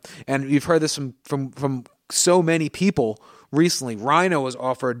him there. And you've heard this from so many people recently. Rhino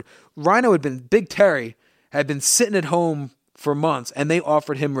had been, Big Terry had been sitting at home for months, and they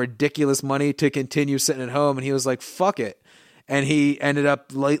offered him ridiculous money to continue sitting at home, and he was like, fuck it. And he ended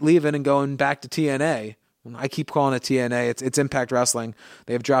up leaving and going back to TNA. I keep calling it TNA. It's Impact Wrestling.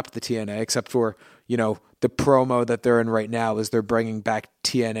 They have dropped the TNA, except for, the promo that they're in right now is they're bringing back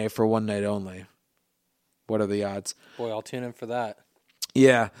TNA for one night only. What are the odds? Boy, I'll tune in for that.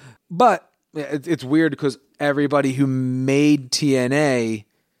 Yeah. But it's weird because everybody who made TNA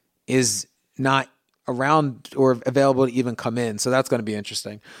is not around or available to even come in. So that's going to be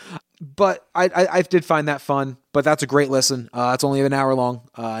interesting. But I did find that fun. But that's a great listen. It's only an hour long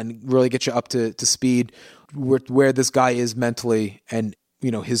and really get you up to speed where this guy is mentally and,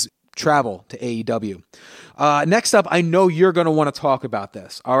 his travel to AEW. Next up, I know you're going to want to talk about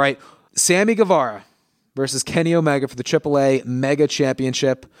this. All right. Sammy Guevara versus Kenny Omega for the AAA Mega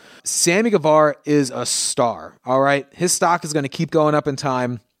Championship. Sammy Guevara is a star, all right? His stock is going to keep going up in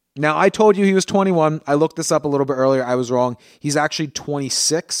time. Now, I told you he was 21. I looked this up a little bit earlier. I was wrong. He's actually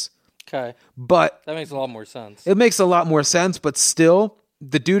 26. Okay. But that makes a lot more sense. It makes a lot more sense, but still,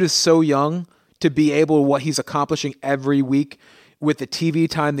 the dude is so young to be able, what he's accomplishing every week with the TV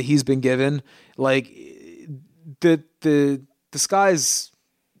time that he's been given. Like, the sky's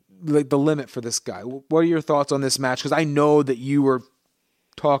like the limit for this guy. What are your thoughts on this match? Because I know that you were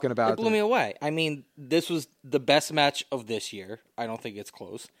talking about it. Blew me away. I mean, this was the best match of this year. I don't think it's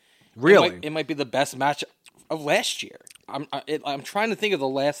close. Really? It might be the best match of last year. I'm trying to think of the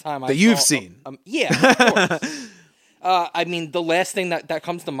last time that you've seen. Yeah, of course. I mean, the last thing that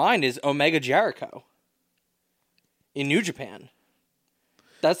comes to mind is Omega Jericho in New Japan.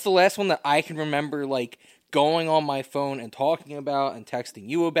 That's the last one that I can remember, like, going on my phone and talking about and texting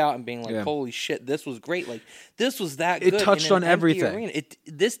you about and being like, holy shit, this was great. Like, this was that good. It touched on everything.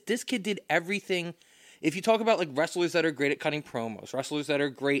 This kid did everything. If you talk about, like, wrestlers that are great at cutting promos, wrestlers that are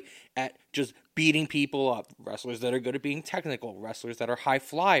great at just beating people up, wrestlers that are good at being technical, wrestlers that are high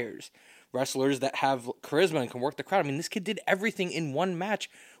flyers, wrestlers that have charisma and can work the crowd. I mean, this kid did everything in one match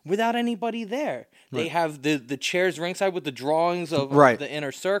without anybody there. Right. They have the chairs ringside with the drawings of the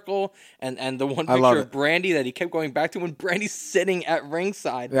inner circle and the one picture of Brandy that he kept going back to when Brandy's sitting at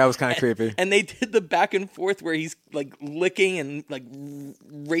ringside. That was kind of creepy. And they did the back and forth where he's like licking and like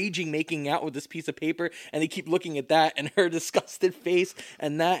raging, making out with this piece of paper, and they keep looking at that and her disgusted face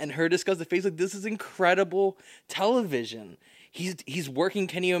and that and her disgusted face. Like, this is incredible television. He's working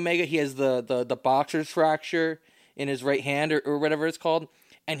Kenny Omega. He has the boxer's fracture in his right hand or whatever it's called.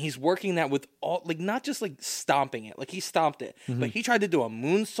 And he's working that with all, like, not just like stomping it, like he stomped it, but he tried to do a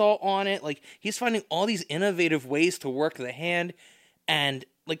moonsault on it. Like, he's finding all these innovative ways to work the hand and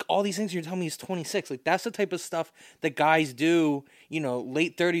like all these things. You're telling me he's 26. Like, that's the type of stuff that guys do,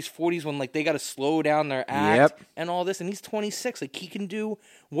 late 30s, 40s when like they got to slow down their act and all this. And he's 26. Like, he can do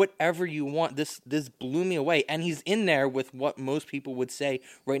whatever you want. This blew me away. And he's in there with what most people would say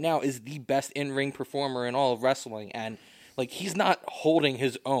right now is the best in-ring performer in all of wrestling. And like, he's not holding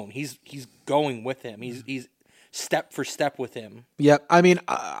his own. He's going with him. He's step for step with him. Yep. I mean,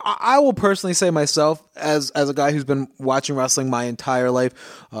 I will personally say myself, as a guy who's been watching wrestling my entire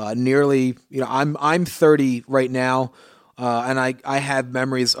life, nearly, I'm 30 right now, and I have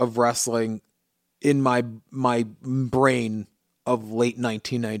memories of wrestling in my brain of late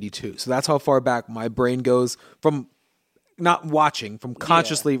 1992. So that's how far back my brain goes from not watching, from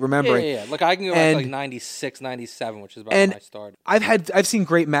consciously remembering. Yeah. Like I can go back to like 96, 97, which is about when I started. I've seen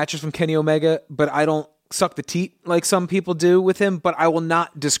great matches from Kenny Omega, but I don't suck the teat like some people do with him, but I will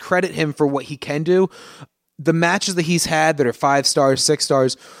not discredit him for what he can do. The matches that he's had that are 5 stars, 6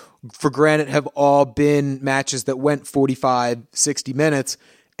 stars, for granted, have all been matches that went 45, 60 minutes.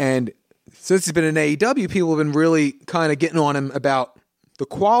 And since he's been in AEW, people have been really kind of getting on him about the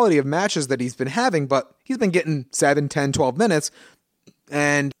quality of matches that he's been having, but he's been getting 7, 10, 12 minutes.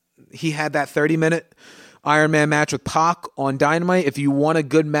 And he had that 30-minute Iron Man match with Pac on Dynamite. If you want a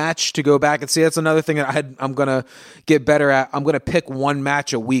good match to go back and see, that's another thing that I'm going to get better at. I'm going to pick one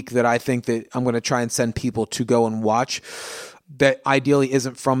match a week that I think that I'm going to try and send people to go and watch that ideally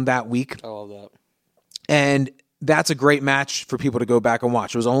isn't from that week. I love that. And that's a great match for people to go back and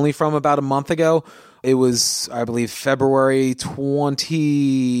watch. It was only from about a month ago. It was, I believe, February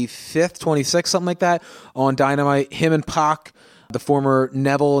 25th, 26th, something like that, on Dynamite. Him and Pac, the former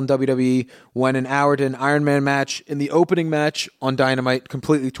Neville in WWE, went an hour to an Iron Man match. In the opening match on Dynamite,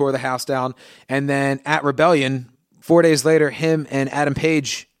 completely tore the house down. And then at Rebellion, 4 days later, him and Adam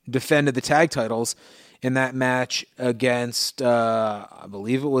Page defended the tag titles in that match against, I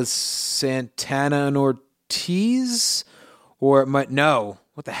believe it was Santana and Ortiz, or it might, no,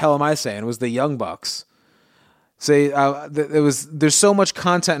 what the hell am I saying? It was the Young Bucks. There's so much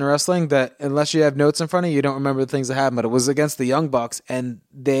content in wrestling that unless you have notes in front of you, you don't remember the things that happened. But it was against the Young Bucks, and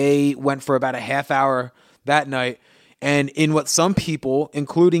they went for about a half hour that night. And in what some people,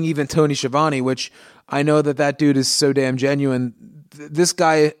 including even Tony Schiavone, which I know that dude is so damn genuine, this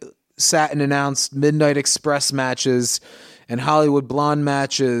guy sat and announced Midnight Express matches and Hollywood Blonde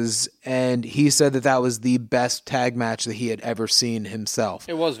matches, and he said that was the best tag match that he had ever seen himself.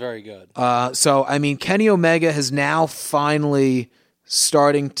 It was very good. So, I mean, Kenny Omega has now finally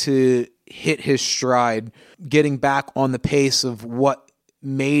starting to hit his stride, getting back on the pace of what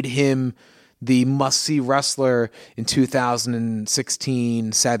made him the must-see wrestler in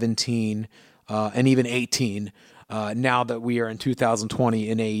 2016, 17, and even 18, now that we are in 2020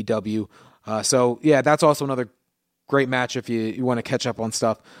 in AEW. So, yeah, that's also another great match if you want to catch up on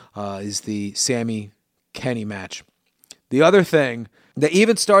stuff, is the Sammy Kenny match. The other thing that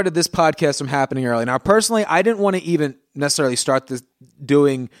even started this podcast from happening early. Now, personally, I didn't want to even necessarily start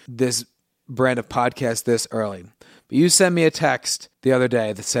doing this brand of podcast this early. But you sent me a text the other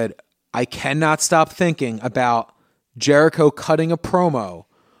day that said, I cannot stop thinking about Jericho cutting a promo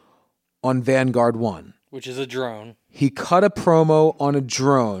on Vanguard 1. Which is a drone. He cut a promo on a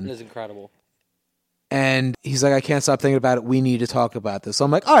drone. It is incredible. And he's like, I can't stop thinking about it. We need to talk about this. So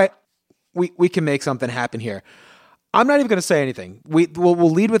I'm like, all right, we can make something happen here. I'm not even going to say anything. We'll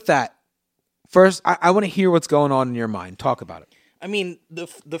lead with that. First, I want to hear what's going on in your mind. Talk about it. I mean,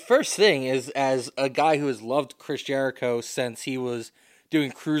 the first thing is, as a guy who has loved Chris Jericho since he was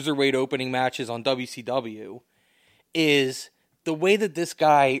doing cruiserweight opening matches on WCW, is the way that this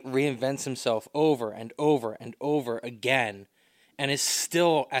guy reinvents himself over and over and over again, and is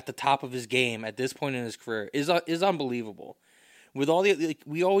still at the top of his game at this point in his career is unbelievable. With all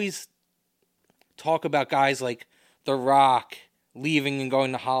we always talk about guys like The Rock leaving and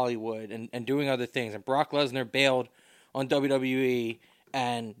going to Hollywood and doing other things, and Brock Lesnar bailed on WWE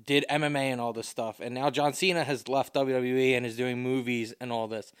and did MMA and all this stuff, and now John Cena has left WWE and is doing movies and all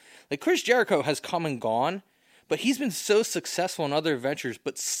this. Like, Chris Jericho has come and gone, but he's been so successful in other ventures,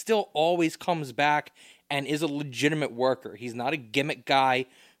 but still always comes back and is a legitimate worker. He's not a gimmick guy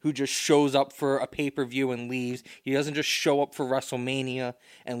who just shows up for a pay-per-view and leaves. He doesn't just show up for WrestleMania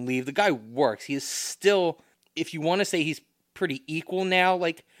and leave. The guy works. He is still, if you want to say he's pretty equal now,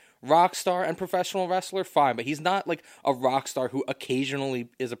 like rock star and professional wrestler, fine. But he's not like a rock star who occasionally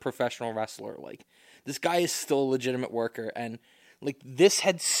is a professional wrestler. Like, this guy is still a legitimate worker. And like, this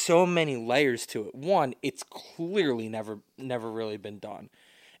had so many layers to it. One, it's clearly never really been done.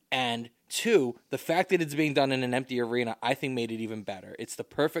 And two, the fact that it's being done in an empty arena, I think made it even better. It's the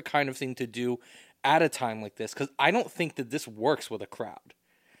perfect kind of thing to do at a time like this, because I don't think that this works with a crowd.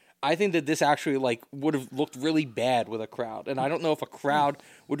 I think that this actually like would have looked really bad with a crowd, and I don't know if a crowd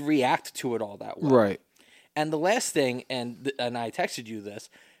would react to it all that well. Right. And the last thing, and I texted you this,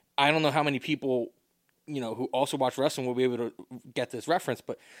 I don't know how many people, who also watch wrestling will be able to get this reference,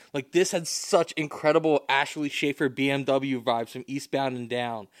 but like, this had such incredible Ashley Schaefer BMW vibes from Eastbound and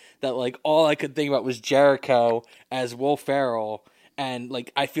Down that like all I could think about was Jericho as Will Ferrell, and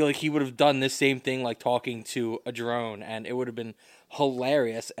like I feel like he would have done this same thing, like talking to a drone, and it would have been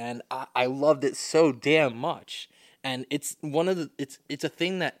hilarious, and I loved it so damn much. And it's it's a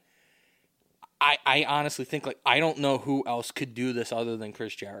thing that I honestly think, like, I don't know who else could do this other than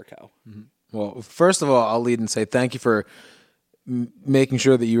Chris Jericho. Mm-hmm. Well, first of all, I'll lead and say thank you for making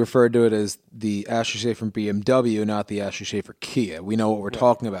sure that you referred to it as the Ashley Schaefer BMW, not the Ashley Schaefer Kia. We know what we're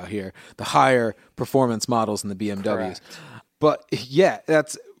talking about here. The higher performance models in the BMWs. Correct. But yeah,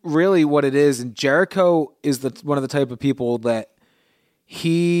 that's really what it is. And Jericho is one of the type of people that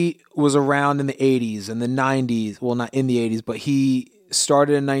he was around in the 80s and the 90s. Well, not in the 80s, but he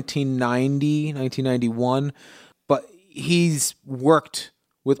started in 1990, 1991. But he's worked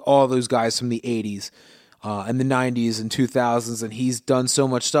with all those guys from the 80s. In the 90s and 2000s, and he's done so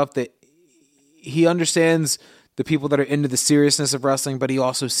much stuff that he understands the people that are into the seriousness of wrestling, but he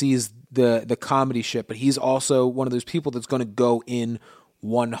also sees the comedy shit. But he's also one of those people that's going to go in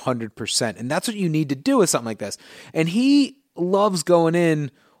 100%. And that's what you need to do with something like this. And he loves going in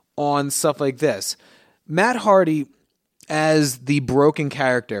on stuff like this. Matt Hardy, as the broken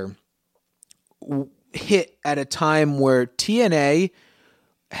character, hit at a time where TNA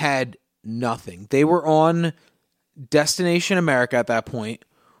had nothing. They were on Destination America at that point,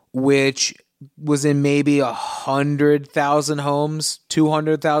 which was in maybe 100,000 homes,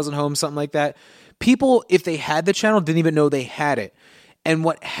 200,000 homes, something like that. People, if they had the channel, didn't even know they had it. And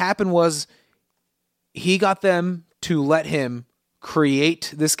what happened was he got them to let him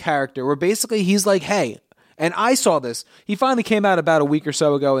create this character where basically he's like, hey, and I saw this. He finally came out about a week or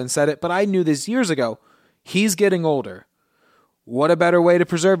so ago and said it, but I knew this years ago. He's getting older. What a better way to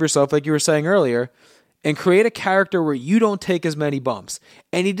preserve yourself, like you were saying earlier, and create a character where you don't take as many bumps.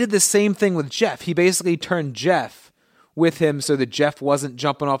 And he did the same thing with Jeff. He basically turned Jeff with him so that Jeff wasn't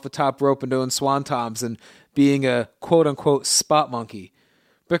jumping off the top rope and doing swantoms and being a quote-unquote spot monkey.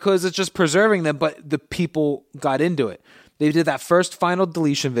 Because it's just preserving them, but the people got into it. They did that first Final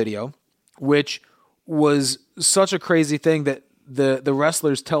Deletion video, which was such a crazy thing that the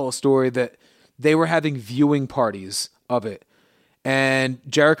wrestlers tell a story that they were having viewing parties of it. And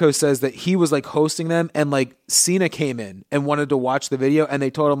Jericho says that he was like hosting them, and like Cena came in and wanted to watch the video, and they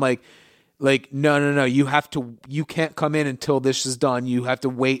told him like no, you can't come in until this is done. You have to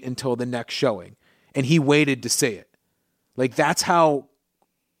wait until the next showing. And he waited to see it. Like that's how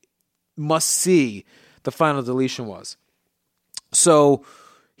must see the Final Deletion was. So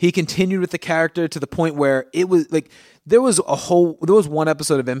he continued with the character to the point where it was like there was one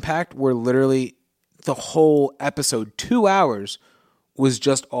episode of Impact where literally the whole episode, 2 hours, was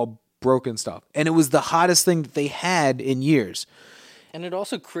just all broken stuff. And it was the hottest thing that they had in years. And it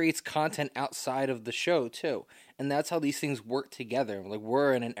also creates content outside of the show, too. And that's how these things work together. Like,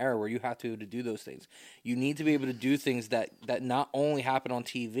 we're in an era where you have to do those things. You need to be able to do things that not only happen on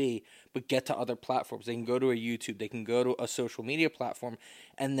TV, but get to other platforms. They can go to a YouTube, they can go to a social media platform,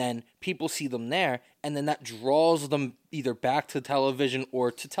 and then people see them there, and then that draws them either back to television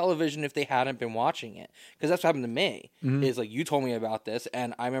or to television if they hadn't been watching it. Because that's what happened to me. Mm-hmm. Is like, you told me about this,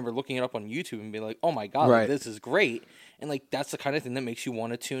 and I remember looking it up on YouTube and being like, oh my God, right. Like, this is great. And like, that's the kind of thing that makes you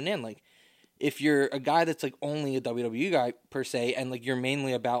want to tune in. Like, if you're a guy that's like only a WWE guy per se, and like you're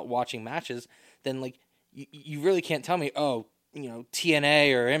mainly about watching matches, then like you really can't tell me, oh, you know,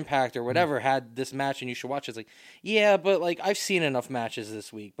 TNA or Impact or whatever had this match and you should watch it. It's like, yeah, but like I've seen enough matches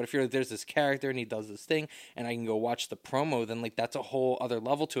this week. But if you're like, there's this character and he does this thing and I can go watch the promo, then like that's a whole other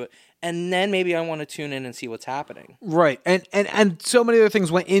level to it. And then maybe I want to tune in and see what's happening. Right. And so many other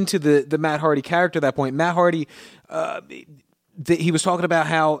things went into the Matt Hardy character at that point. Matt Hardy, he was talking about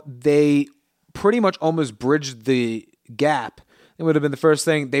how they pretty much almost bridged the gap. It would have been the first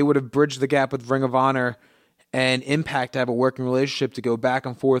thing. They would have bridged the gap with Ring of Honor and Impact to have a working relationship to go back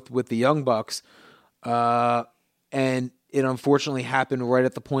and forth with the Young Bucks. And it unfortunately happened right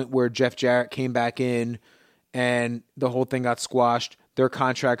at the point where Jeff Jarrett came back in and the whole thing got squashed. Their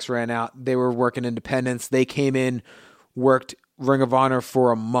contracts ran out. They were working independence. They came in, worked Ring of Honor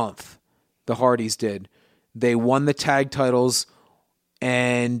for a month. The Hardys did. They won the tag titles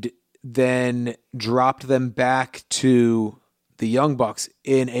and then dropped them back to the Young Bucks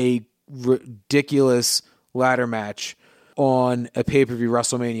in a ridiculous ladder match on a pay-per-view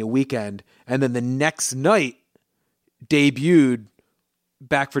WrestleMania weekend. And then the next night debuted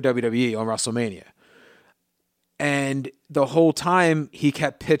back for WWE on WrestleMania. And the whole time he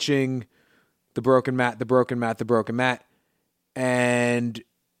kept pitching the broken mat, the broken mat, the broken mat. And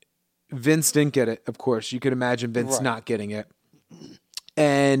Vince didn't get it, of course. You could imagine Vince not getting it.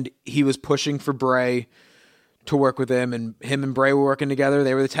 And he was pushing for Bray to work with him, and him and Bray were working together.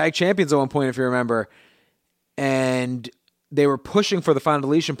 They were the tag champions at one point, if you remember. And they were pushing for the Final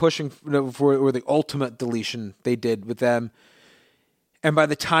Deletion, pushing for the Ultimate Deletion they did with them. And by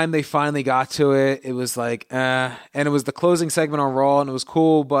the time they finally got to it, it was like, and it was the closing segment on Raw, and it was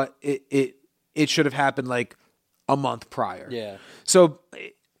cool, but it should have happened like a month prior. Yeah. So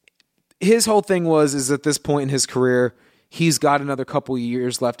his whole thing is at this point in his career, he's got another couple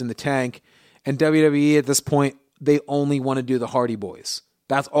years left in the tank, and WWE at this point, they only want to do the Hardy Boys.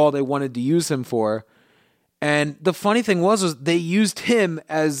 That's all they wanted to use him for. And the funny thing was they used him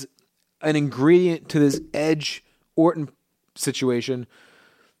as an ingredient to this Edge Orton situation.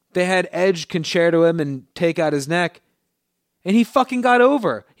 They had Edge concerto him and take out his neck, and he fucking got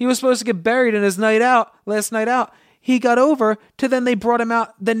over. He was supposed to get buried in his last night out. He got over to then they brought him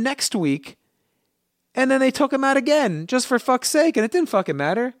out the next week, and then they took him out again just for fuck's sake, and it didn't fucking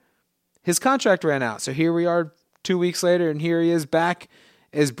matter. His contract ran out, so here we are 2 weeks later, and here he is back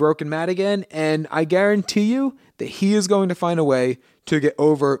as Broken Matt again, and I guarantee you that he is going to find a way to get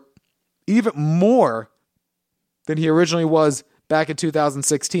over even more than he originally was back in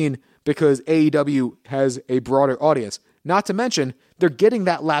 2016 because AEW has a broader audience. Not to mention, they're getting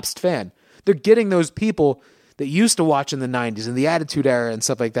that lapsed fan. They're getting those people that used to watch in the 90s and the Attitude Era and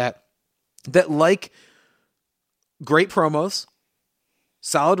stuff like that like great promos,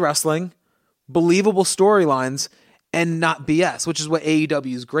 solid wrestling, believable storylines, and not BS, which is what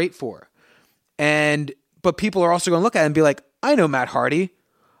AEW is great for. But people are also going to look at it and be like, I know Matt Hardy.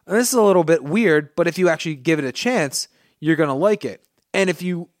 And this is a little bit weird, but if you actually give it a chance, you're going to like it. And if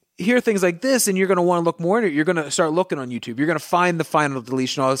you hear things like this and you're going to want to look more into it, you're going to start looking on YouTube. You're going to find the final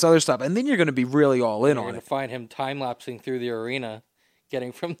deletion, all this other stuff, and then you're going to be really all in on it. You're going to find him time-lapsing through the arena,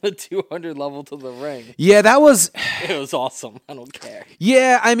 getting from the 200 level to the ring. Yeah, it was awesome. I don't care.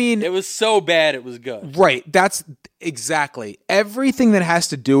 Yeah, I mean, it was so bad it was good. Right. That's exactly. Everything that has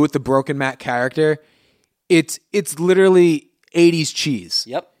to do with the Broken Matt character, it's literally 80s cheese.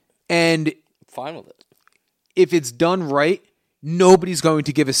 Yep. And I'm fine with it. If it's done right, nobody's going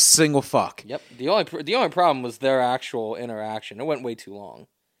to give a single fuck. Yep. The only problem was their actual interaction. It went way too long.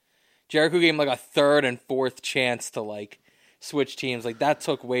 Jericho gave him like a third and fourth chance to switch teams. That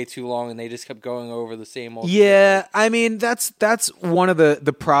took way too long, and they just kept going over the same old. Yeah, I mean that's one of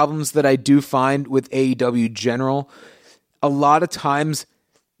the problems that I do find with AEW general. A lot of times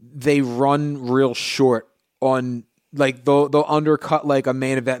they run real short on they'll undercut a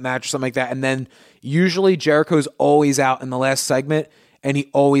main event match or something like that, and then usually Jericho's always out in the last segment, and he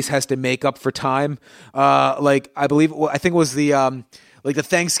always has to make up for time. I think it was the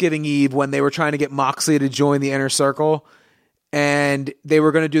Thanksgiving Eve when they were trying to get Moxley to join the Inner Circle. And they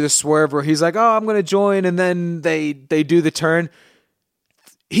were going to do the swerve where he's like, oh, I'm going to join. And then they do the turn.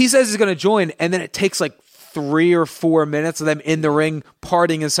 He says he's going to join. And then it takes 3 or 4 minutes of them in the ring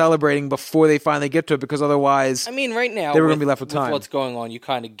partying and celebrating before they finally get to it. Because otherwise, I mean, right now, they were going to be left with time. With what's going on, you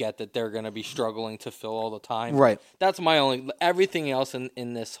kind of get that they're going to be struggling to fill all the time. Right. That's my only. Everything else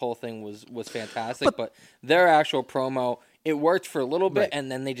in this whole thing was fantastic. But their actual promo, it worked for a little bit,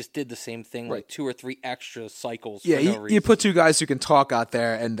 and then they just did the same thing, 2 or 3 extra cycles. Yeah, for no reason. You put 2 guys who can talk out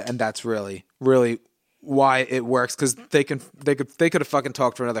there, and that's really, really why it works. Because they could have fucking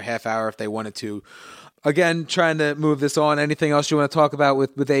talked for another half hour if they wanted to. Again, trying to move this on. Anything else you want to talk about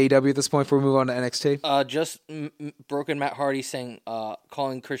with AEW at this point before we move on to NXT? Just Broken Matt Hardy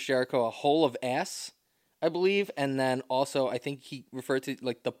calling Chris Jericho a hole of ass, I believe, and then also I think he referred to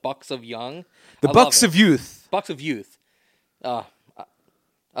the Bucks of Young, Bucks of Youth, Bucks of Youth. I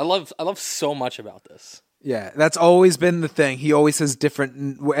love so much about this. Yeah, that's always been the thing. He always has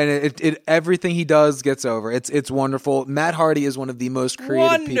different, and everything he does gets over. It's wonderful. Matt Hardy is one of the most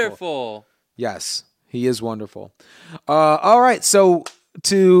creative people. Wonderful. Yes, he is wonderful. All right, so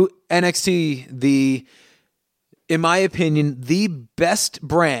to NXT, in my opinion, the best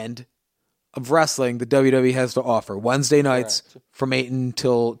brand of wrestling the WWE has to offer. Wednesday nights from 8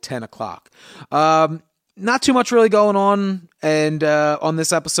 until 10 o'clock. Not too much really going on, and on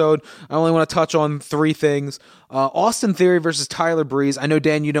this episode, I only want to touch on 3 things. Austin Theory versus Tyler Breeze. I know,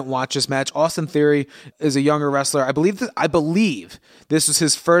 Dan, you didn't watch this match. Austin Theory is a younger wrestler. I believe this was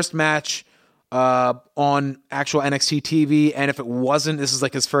his first match on actual NXT TV, and if it wasn't, this is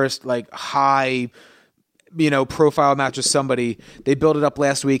his first high, profile match with somebody. They built it up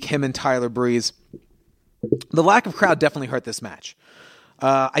last week, him and Tyler Breeze. The lack of crowd definitely hurt this match.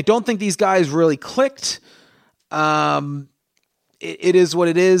 I don't think these guys really clicked. It is what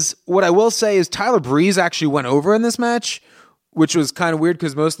it is. What I will say is Tyler Breeze actually went over in this match, which was kind of weird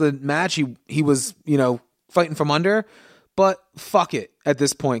because most of the match he was, fighting from under. But fuck it at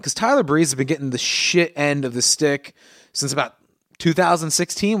this point, because Tyler Breeze has been getting the shit end of the stick since about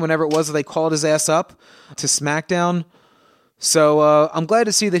 2016, whenever it was that they called his ass up to SmackDown. So I'm glad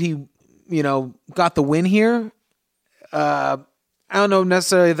to see that he, got the win here. I don't know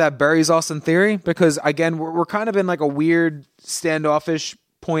necessarily if that buries Austin Theory, because again, we're kind of in a weird standoffish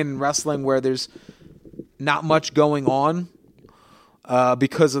point in wrestling where there's not much going on.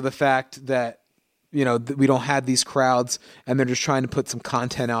 because of the fact that we don't have these crowds, and they're just trying to put some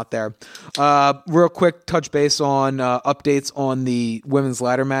content out there. Real quick, touch base on updates on the women's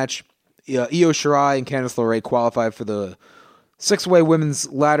ladder match. Io Shirai and Candice LeRae qualified for the 6-way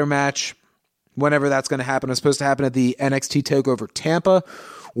women's ladder match. Whenever that's going to happen, it's supposed to happen at the NXT TakeOver Tampa,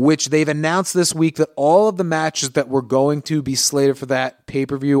 which they've announced this week that all of the matches that were going to be slated for that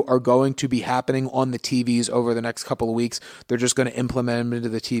pay-per-view are going to be happening on the TVs over the next couple of weeks. They're just going to implement them into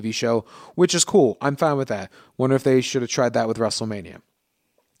the TV show, which is cool. I'm fine with that. Wonder if they should have tried that with WrestleMania.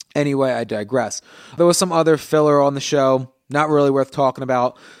 Anyway, I digress. There was some other filler on the show, not really worth talking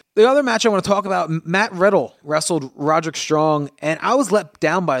about. The other match I want to talk about, Matt Riddle wrestled Roderick Strong, and I was let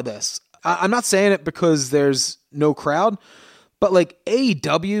down by this. I'm not saying it because there's no crowd, but like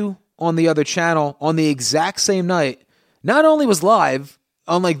AEW on the other channel on the exact same night, not only was live,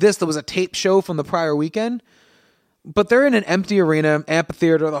 unlike this, there was a tape show from the prior weekend, but they're in an empty arena,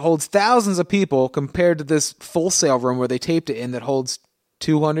 amphitheater that holds thousands of people compared to this Full Sail room where they taped it in that holds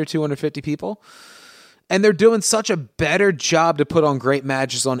 200, 250 people. And they're doing such a better job to put on great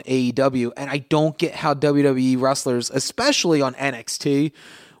matches on AEW. And I don't get how WWE wrestlers, especially on NXT,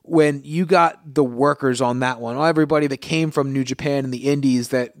 when you got the workers on that one, everybody that came from New Japan and the indies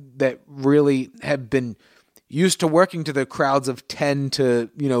that really have been used to working to the crowds of 10 to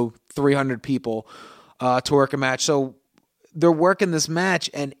 300 people to work a match. So they're working this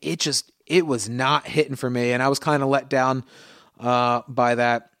match, and it was not hitting for me, and I was kind of let down by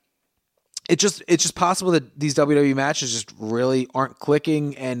that. It's just possible that these WWE matches just really aren't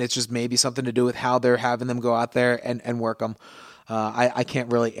clicking, and it's just maybe something to do with how they're having them go out there and work them. I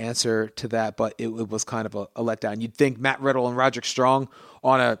can't really answer to that, but it was kind of a letdown. You'd think Matt Riddle and Roderick Strong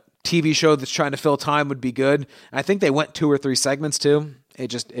on a TV show that's trying to fill time would be good. And I think they went 2 or 3 segments too.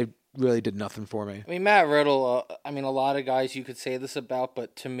 It really did nothing for me. I mean, Matt Riddle, a lot of guys you could say this about,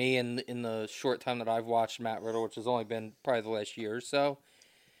 but to me, in the short time that I've watched Matt Riddle, which has only been probably the last year or so,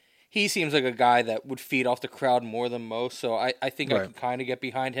 he seems like a guy that would feed off the crowd more than most. So I think I can kind of get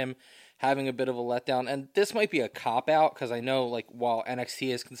behind him having a bit of a letdown. And this might be a cop-out because I know, like, while NXT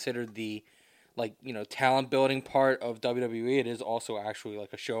is considered the, talent building part of WWE, it is also actually,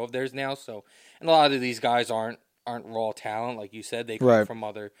 like, a show of theirs now. So, and a lot of these guys aren't raw talent. Like you said, they come from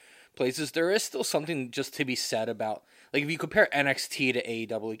other places. There is still something just to be said about, like, if you compare NXT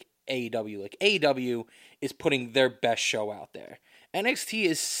to AEW is putting their best show out there. NXT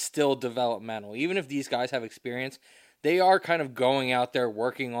is still developmental. Even if these guys have experience, they are kind of going out there,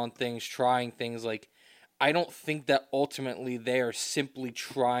 working on things, trying things. Like, I don't think that ultimately they are simply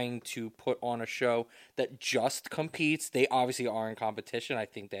trying to put on a show that just competes. They obviously are in competition. I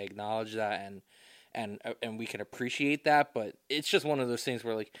think they acknowledge that, and we can appreciate that. But it's just one of those things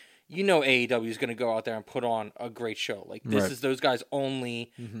where, like, AEW is going to go out there and put on a great show. Like, this is those guys'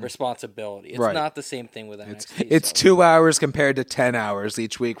 only responsibility. It's not the same thing with NXT. It's 2 hours compared to 10 hours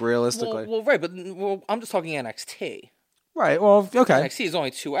each week, realistically. Well, right, but I'm just talking NXT. Right, well, okay. NXT is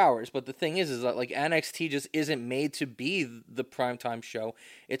only 2 hours, but the thing is that, like, NXT just isn't made to be the primetime show.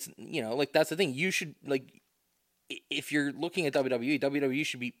 It's, that's the thing. You should, like, if you're looking at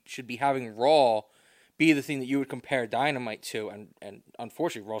WWE should be having Raw be the thing that you would compare Dynamite to, and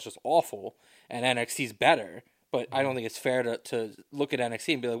unfortunately, Raw's just awful, and NXT's better. But I don't think it's fair to look at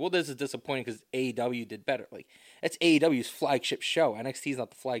NXT and be like, well, this is disappointing because AEW did better. Like, that's AEW's flagship show. NXT's not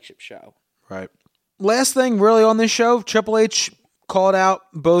the flagship show. Right. Last thing really on this show, Triple H called out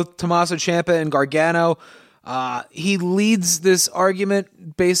both Tommaso Ciampa and Gargano. He leads this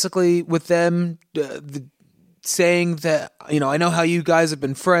argument basically with them saying that, I know how you guys have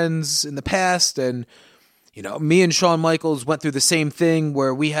been friends in the past, and, me and Shawn Michaels went through the same thing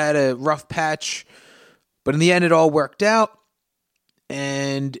where we had a rough patch, but in the end it all worked out.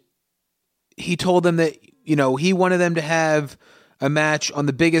 And he told them that, he wanted them to have a match on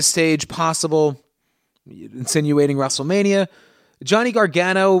the biggest stage possible, insinuating WrestleMania. Johnny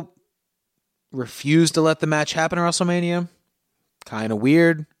Gargano refused to let the match happen at WrestleMania. Kind of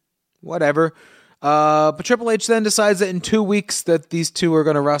weird. Whatever. But Triple H then decides that in 2 weeks that these two are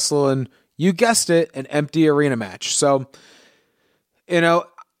going to wrestle, and you guessed it, an empty arena match. So, I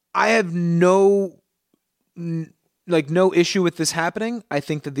have no issue with this happening. I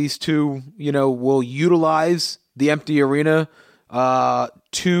think that these two, will utilize the empty arena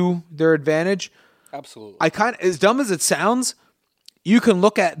to their advantage. Absolutely. As dumb as it sounds, you can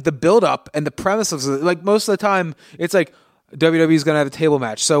look at the build-up and the premises. Like, most of the time, it's like WWE is going to have a table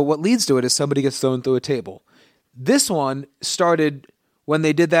match. So what leads to it is somebody gets thrown through a table. This one started when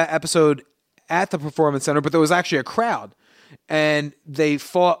they did that episode at the Performance Center, but there was actually a crowd. and they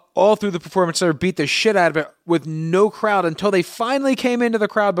fought all through the Performance Center, beat the shit out of it with no crowd until they finally came into the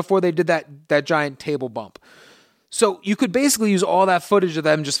crowd before they did that giant table bump. So you could basically use all that footage of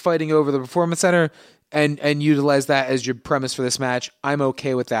them just fighting over the Performance Center and utilize that as your premise for this match. I'm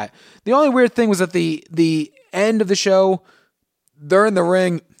okay with that. The only weird thing was at the end of the show, they're in the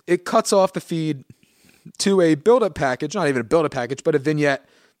ring, it cuts off the feed to a build-up package, not even a build-up package, but a vignette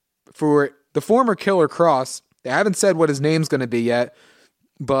for the former Killer Kross. They haven't said what his name's going to be yet,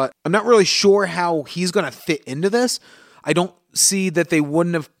 but I'm not really sure how he's going to fit into this. I don't see that they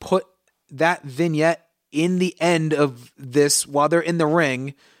wouldn't have put that vignette in the end of this while they're in the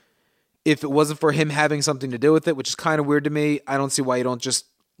ring if it wasn't for him having something to do with it, which is kind of weird to me. I don't see why you don't just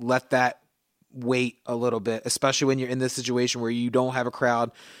let that wait a little bit, especially when you're in this situation where you don't have a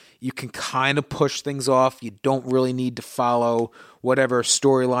crowd. You can kind of push things off. You don't really need to follow whatever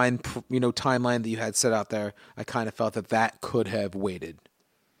storyline, timeline that you had set out there. I kind of felt that could have waited.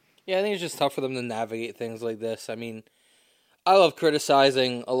 Yeah, I think it's just tough for them to navigate things like this. I mean, I love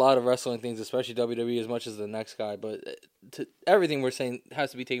criticizing a lot of wrestling things, especially WWE, as much as the next guy, but everything we're saying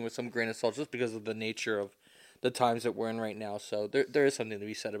has to be taken with some grain of salt just because of the nature of the times that we're in right now. So there is something to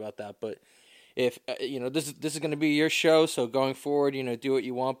be said about that. But if this is going to be your show, so going forward, do what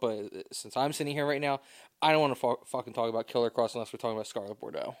you want. But since I'm sitting here right now, I don't want to fucking talk about Killer Kross unless we're talking about Scarlett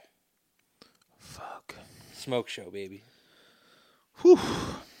Bordeaux. Fuck. Smoke show, baby. Whew.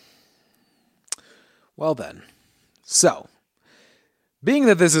 Well then, so being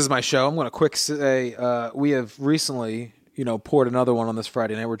that this is my show, I'm going to quick say we have recently, poured another one on this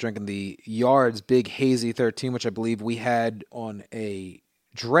Friday night. We're drinking the Yards Big Hazy 13, which I believe we had on a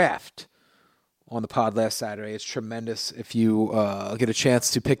draft on the pod last Saturday. It's tremendous. If you get a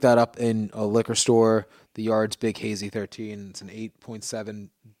chance to pick that up in a liquor store, the Yards Big Hazy 13. It's an 8.7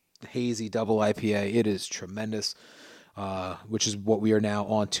 hazy double IPA. It is tremendous, which is what we are now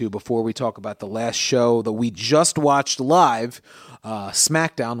on to. Before we talk about the last show that we just watched live,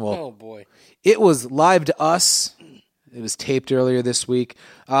 SmackDown. Well, oh boy, it was live to us. It was taped earlier this week.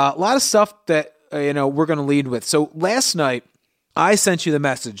 A lot of stuff that we're going to lead with. So last night, I sent you the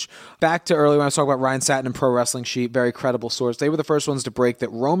message back to earlier when I was talking about Ryan Satin and Pro Wrestling Sheet, very credible source. They were the first ones to break that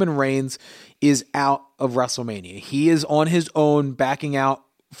Roman Reigns is out of WrestleMania. He is on his own, backing out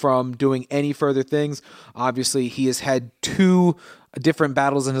from doing any further things. Obviously, he has had 2 different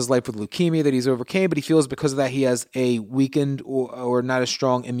battles in his life with leukemia that he's overcame, but he feels because of that he has a weakened or not as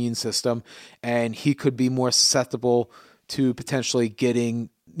strong immune system, and he could be more susceptible to potentially getting,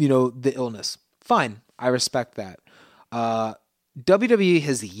 the illness. Fine. I respect that. WWE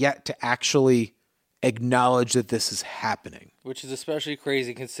has yet to actually acknowledge that this is happening. Which is especially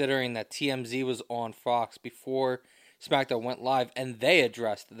crazy considering that TMZ was on Fox before SmackDown went live, and they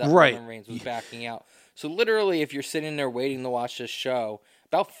addressed that Roman Reigns was backing out. So literally, if you're sitting there waiting to watch this show,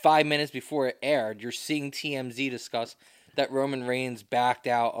 about 5 minutes before it aired, you're seeing TMZ discuss that Roman Reigns backed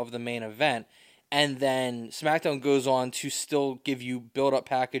out of the main event, and then SmackDown goes on to still give you build-up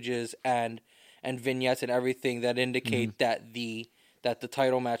packages and vignettes and everything that indicate that the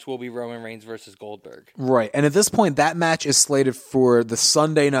title match will be Roman Reigns versus Goldberg. Right. And at this point, that match is slated for the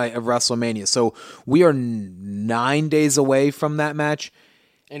Sunday night of WrestleMania. So we are 9 days away from that match.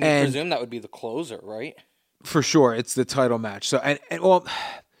 And you presume that would be the closer, right? For sure. It's the title match. So, well,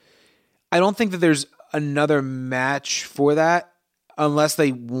 I don't think that there's another match for that unless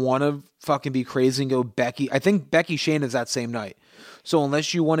they want to fucking be crazy and go Becky. I think Becky Shayna is that same night. So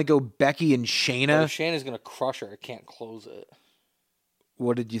unless you want to go Becky and Shayna. Well, Shayna's going to crush her. I can't close it.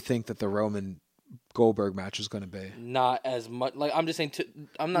 What did you think that the Roman Goldberg match is going to be? Not as much. Like I'm just saying.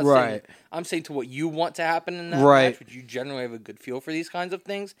 I'm saying to what you want to happen in that match, which you generally have a good feel for these kinds of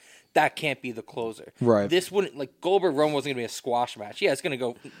things. That can't be the closer. Right. This wouldn't Goldberg Roman wasn't going to be a squash match. Yeah, it's going to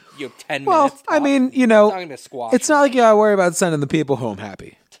go 10 minutes. Well, I mean, it's not going to be a squash. It's not like you got to worry about sending the people home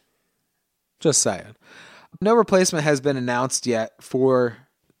happy. Just saying. No replacement has been announced yet for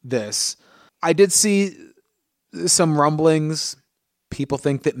this. I did see some rumblings. People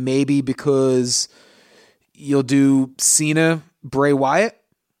think that maybe because you'll do Cena, Bray Wyatt,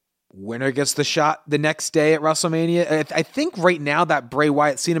 winner gets the shot the next day at WrestleMania. I think right now that Bray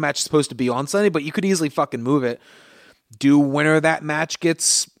Wyatt Cena match is supposed to be on Sunday, but you could easily fucking move it. Do winner of that match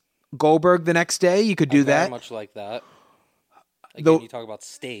gets Goldberg the next day? You could do that. Very much like that. Again, you talk about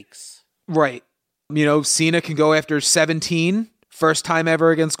stakes. Right. Cena can go after 17, first time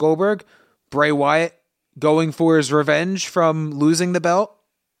ever against Goldberg. Bray Wyatt going for his revenge from losing the belt.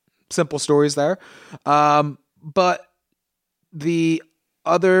 Simple stories there. But the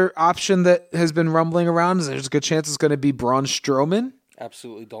other option that has been rumbling around is there's a good chance it's going to be Braun Strowman.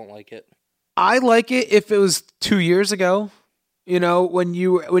 Absolutely don't like it. I like it if it was 2 years ago. You know, when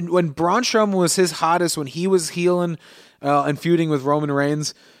Braun Strowman was his hottest, when he was healing and feuding with Roman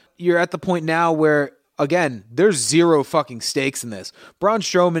Reigns, you're at the point now where, again, there's zero fucking stakes in this. Braun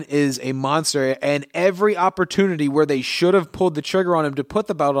Strowman is a monster, and every opportunity where they should have pulled the trigger on him to put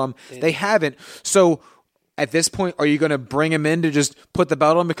the belt on him, they haven't. So at this point, are you going to bring him in to just put the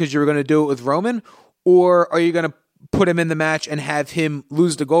belt on because you were going to do it with Roman? Or are you going to put him in the match and have him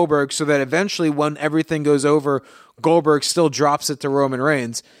lose to Goldberg so that eventually when everything goes over, Goldberg still drops it to Roman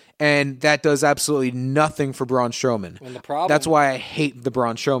Reigns? And that does absolutely nothing for Braun Strowman. And the problem, that's why I hate the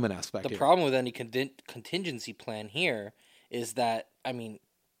Braun Strowman aspect. The problem with any contingency plan here is that, I mean,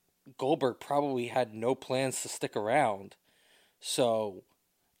 Goldberg probably had no plans to stick around. So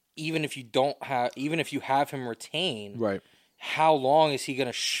even if you have him retain, right? How long is he going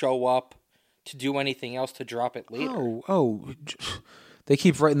to show up to do anything else to drop it later? They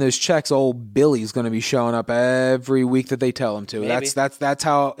keep writing those checks. Old Billy's going to be showing up every week that they tell him to. Maybe. That's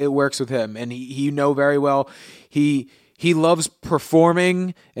how it works with him, and he know very well. He loves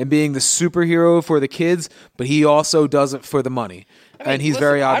performing and being the superhero for the kids, but he also does it for the money, and he's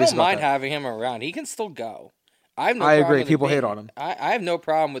very obvious. I don't mind having him around. He can still go. I agree. People hate on him. I have no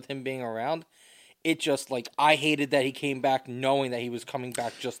problem with him being around. It just, like, I hated that he came back knowing that he was coming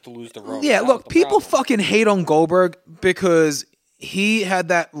back just to lose the Roman. Yeah, look, people fucking hate on Goldberg because he had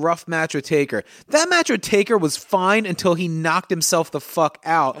that rough match with Taker. That match with Taker was fine until he knocked himself the fuck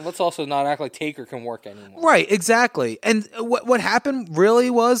out. And let's also not act like Taker can work anymore. Right, exactly. And what happened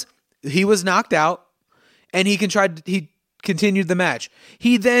really was he was knocked out, and he continued the match.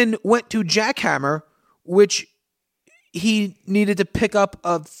 He then went to Jackhammer, which he needed to pick up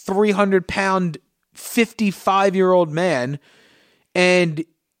a 300-pound 55-year-old man, and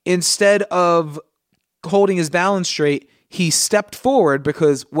instead of holding his balance straight, he stepped forward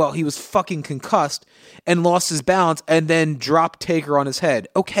because, well, he was fucking concussed and lost his balance and then dropped Taker on his head.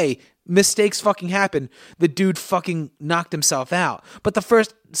 Okay, mistakes fucking happen. The dude fucking knocked himself out. But the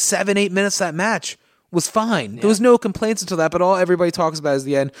first 7-8 minutes of that match was fine. Yeah. There was no complaints until that, but all everybody talks about is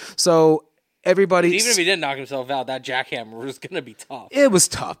the end. So everybody, even if he didn't knock himself out, that jackhammer was going to be tough. It was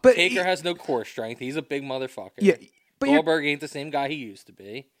tough. But Taker has no core strength. He's a big motherfucker. Yeah, but Goldberg ain't the same guy he used to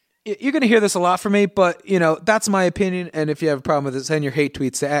be. You're going to hear this a lot from me, but, you know, that's my opinion. And if you have a problem with it, send your hate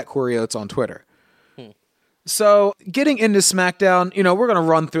tweets to @CoreyOates on Twitter. So getting into SmackDown, you know, we're going to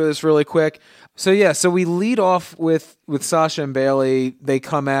run through this really quick. So we lead off with Sasha and Bayley. They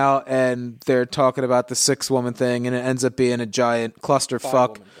come out and they're talking about the 6-woman thing, and it ends up being a giant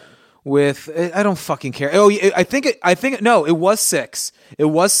clusterfuck with, I don't fucking care. Oh, I think it was 6. It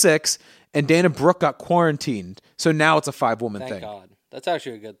was 6, and Dana Brooke got quarantined. So now it's a 5-woman thing. Thank God. That's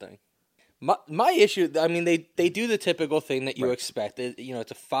actually a good thing. My issue, I mean, they do the typical thing that you expect. You know,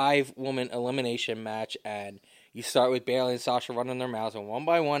 it's a 5-woman elimination match, and you start with Bayley and Sasha running their mouths, and one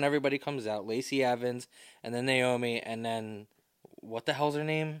by one, everybody comes out. Lacey Evans, and then Naomi, and then, what the hell's her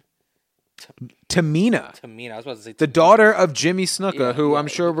name? Tamina. I was about to say Tamina. The daughter of Jimmy Snuka, who I'm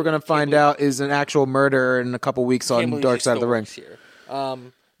sure we're going to find out is an actual murderer in a couple weeks on Dark Side of the Ring.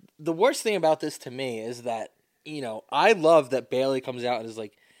 The worst thing about this to me is that, you know, I love that Bayley comes out and is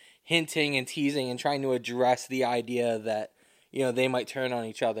like hinting and teasing and trying to address the idea that, you know, they might turn on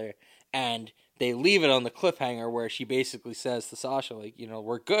each other, and they leave it on the cliffhanger where she basically says to Sasha, like, you know,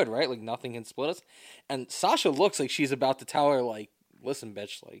 we're good, right? Like, nothing can split us. And Sasha looks like she's about to tell her, like, listen,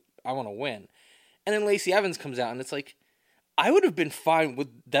 bitch, like, I want to win. And then Lacey Evans comes out, and it's like, I would have been fine with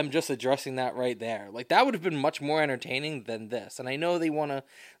them just addressing that right there. Like, that would have been much more entertaining than this. And I know they want to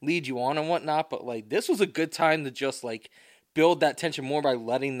lead you on and whatnot, but, like, this was a good time to just, like, build that tension more by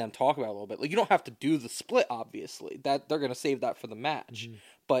letting them talk about it a little bit. Like, you don't have to do the split, obviously. That they're going to save that for the match. Mm-hmm.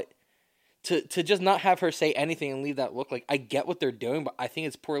 But to just not have her say anything and leave that look, like, I get what they're doing, but I think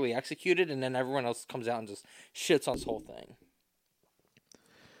it's poorly executed, and then everyone else comes out and just shits on this whole thing.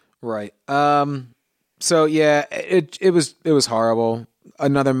 Right. So yeah, it was horrible.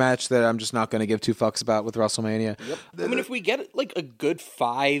 Another match that I'm just not going to give 2 fucks about with WrestleMania. Yep. I mean, if we get like a good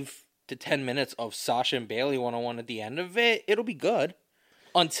 5 to 10 minutes of Sasha and Bayley 1-on-1 at the end of it, it'll be good.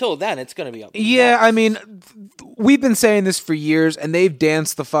 Until then, it's going to be up. Yeah, I mean, we've been saying this for years, and they've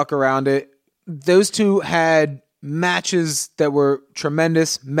danced the fuck around it. Those two had matches that were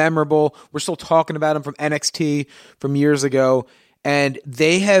tremendous, memorable. We're still talking about them from NXT from years ago. And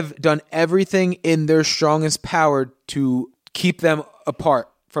they have done everything in their strongest power to keep them apart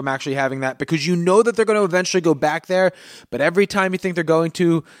from actually having that, because you know that they're going to eventually go back there, but every time you think they're going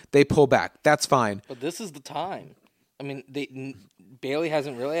to, they pull back. That's fine. But this is the time. I mean, Bayley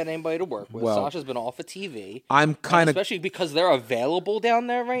hasn't really had anybody to work with. Sasha's been off of TV. I'm kind of... Especially because they're available down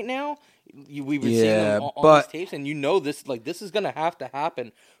there right now. We've been seeing them on these tapes, and this is gonna have to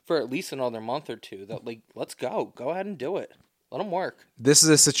happen for at least another month or two. That let's go ahead and do it. Let them work. This is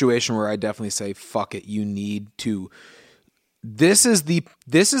a situation where I definitely say, fuck it. You need to. This is the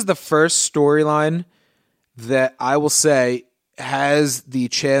first storyline that I will say has the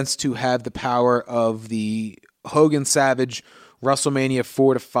chance to have the power of the Hogan Savage WrestleMania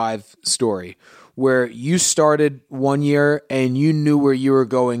 4 to 5 story, where you started one year and you knew where you were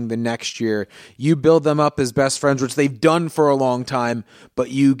going the next year. You build them up as best friends, which they've done for a long time,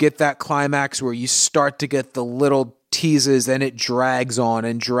 but you get that climax where you start to get the little teases and it drags on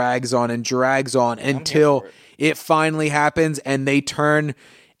and drags on and drags on until it finally happens and they turn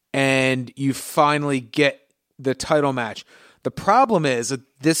and you finally get the title match. The problem is, at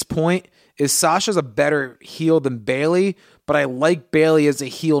this point, is Sasha's a better heel than Bayley, but I like Bayley as a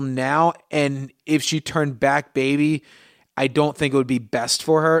heel now, and if she turned back baby, I don't think it would be best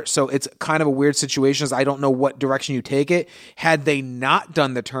for her. So it's kind of a weird situation, as I don't know what direction you take it. Had they not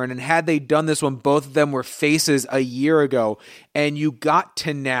done the turn, and had they done this when both of them were faces a year ago, and you got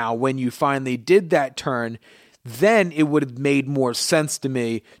to now when you finally did that turn, then it would have made more sense to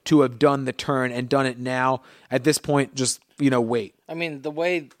me to have done the turn and done it now. At this point, just, wait. I mean, the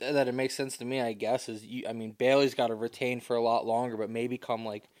way that it makes sense to me, I guess, is, Bayley's got to retain for a lot longer, but maybe come,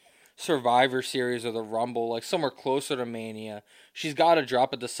 Survivor Series or the Rumble, somewhere closer to Mania, she's got to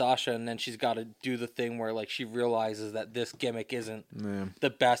drop it to Sasha, and then she's got to do the thing where, she realizes that this gimmick isn't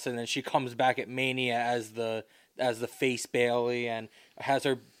the best, and then she comes back at Mania as the face Bayley and has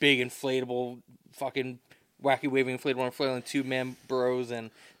her big inflatable fucking wacky waving inflatable and flailing two-man bros, and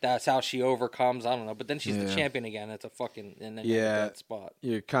that's how she overcomes. I don't know, but then she's the champion again. It's a fucking and then you're in a bad spot.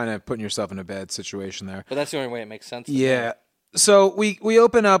 You're kind of putting yourself in a bad situation there. But that's the only way it makes sense. Yeah. So we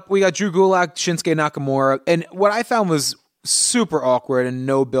open up. We got Drew Gulak, Shinsuke Nakamura, and what I found was super awkward and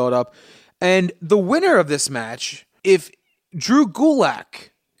no build-up. And the winner of this match, if Drew Gulak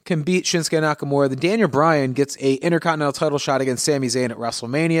can beat Shinsuke Nakamura, then Daniel Bryan gets a Intercontinental title shot against Sami Zayn at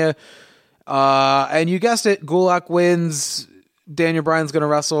WrestleMania. And you guessed it, Gulak wins. Daniel Bryan's going to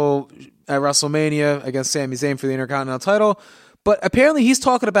wrestle at WrestleMania against Sami Zayn for the Intercontinental title. But apparently he's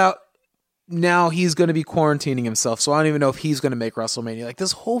talking about now he's going to be quarantining himself. So I don't even know if he's going to make WrestleMania.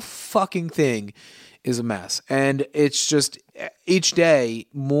 This whole fucking thing is a mess. And it's just each day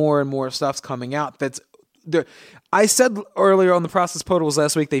more and more stuff's coming out. That's there. I said earlier on the Process Potables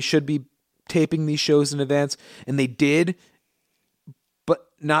last week they should be taping these shows in advance, and they did. But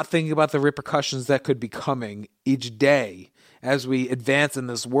not thinking about the repercussions that could be coming each day as we advance in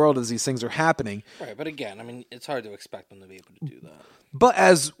this world as these things are happening. Right, but again, it's hard to expect them to be able to do that. But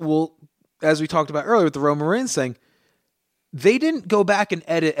as we talked about earlier with the Roman Reigns thing, they didn't go back and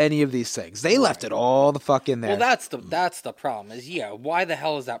edit any of these things. They left it all the fuck in there. Well, that's the problem. Why the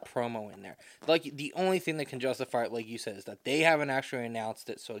hell is that promo in there? The only thing that can justify it, like you said, is that they haven't actually announced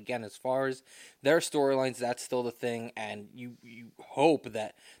it. So again, as far as their storylines, that's still the thing, and you hope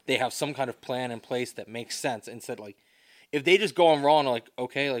that they have some kind of plan in place that makes sense. Instead, if they just go on Raw and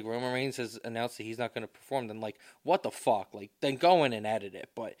okay, Roman Reigns has announced that he's not going to perform, then what the fuck? Then go in and edit it.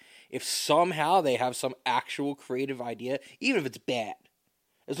 But if somehow they have some actual creative idea, even if it's bad,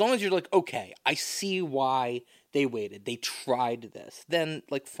 as long as you're okay, I see why they waited. They tried this. Then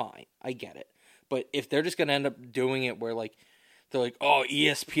fine, I get it. But if they're just going to end up doing it where they're oh,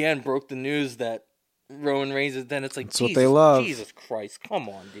 ESPN broke the news that Roman Reigns is, then it's that's what they love. Jesus Christ, come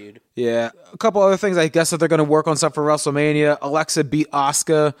on, dude. Yeah. A couple other things, I guess, that they're going to work on stuff for WrestleMania. Alexa beat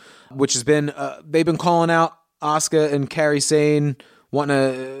Asuka, which has been, they've been calling out Asuka and Kairi Sane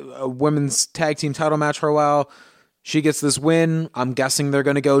wanting a women's tag team title match for a while. She gets this win. I'm guessing they're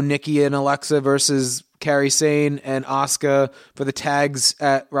going to go Nikki and Alexa versus Kairi Sane and Asuka for the tags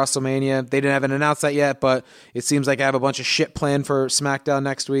at WrestleMania. They haven't announced that yet, but it seems like I have a bunch of shit planned for SmackDown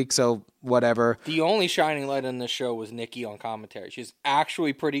next week, so whatever. The only shining light in the show was Nikki on commentary. She's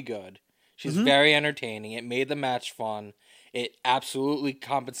actually pretty good. She's very entertaining. It made the match fun. It absolutely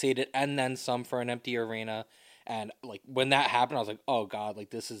compensated and then some for an empty arena. And when that happened, I was oh god,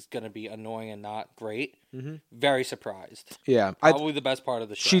 this is gonna be annoying and not great. Very surprised. Yeah, probably the best part of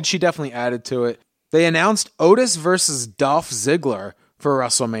the show. She definitely added to it. They announced Otis versus Dolph Ziggler for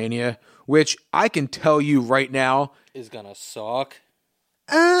WrestleMania, which I can tell you right now is gonna suck.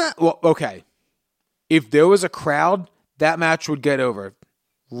 Well, okay. If there was a crowd, that match would get over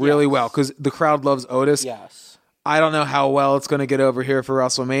really well because the crowd loves Otis. Yes. I don't know how well it's going to get over here for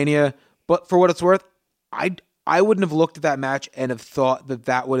WrestleMania, but for what it's worth, I wouldn't have looked at that match and have thought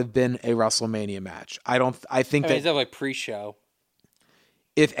that would have been a WrestleMania match. I think is that pre-show?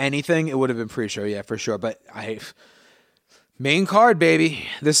 If anything, it would have been pre-show, yeah, for sure. But Main card, baby.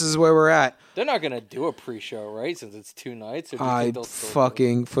 This is where we're at. They're not going to do a pre-show, right? Since it's 2 nights. Or do you I think they'll still do it?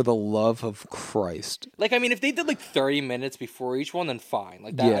 fucking, for the love of Christ. Like, I mean, if they did like 30 minutes before each one, then fine.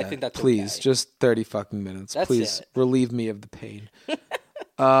 Like that, Yeah, I think that's please, okay. just 30 fucking minutes. That's Please it. relieve me of the pain.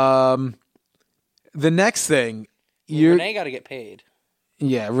 The next thing, Renee got to get paid.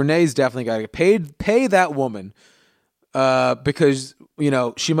 yeah, Renee's definitely got to get paid. Pay that woman, because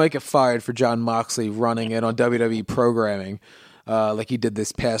she might get fired for John Moxley running it on WWE programming, like he did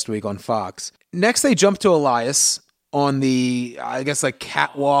this past week on Fox. Next, they jump to Elias on the, I guess, like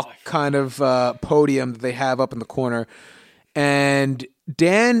catwalk kind of podium that they have up in the corner. And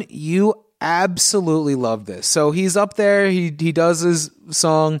Dan, you absolutely love this. So he's up there. He does his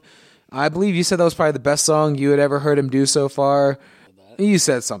song. I believe you said that was probably the best song you had ever heard him do so far. You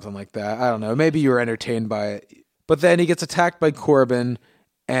said something like that. I don't know. Maybe you were entertained by it. But then he gets attacked by Corbin.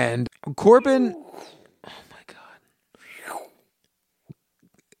 And Corbin... Oh, my God.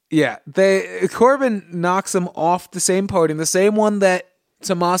 Yeah. Corbin knocks him off the same podium. The same one that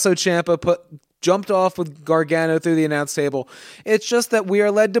Tommaso Ciampa jumped off with Gargano through the announce table. It's just that we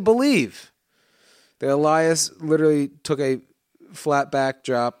are led to believe that Elias literally took a flat back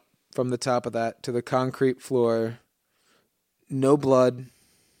drop from the top of that to the concrete floor. No blood.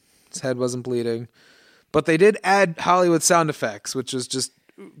 His head wasn't bleeding. But they did add Hollywood sound effects, which is just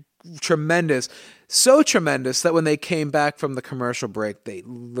tremendous. So tremendous that when they came back from the commercial break, they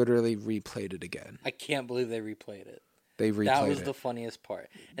literally replayed it again. I can't believe they replayed it. They replayed it. That was the funniest part.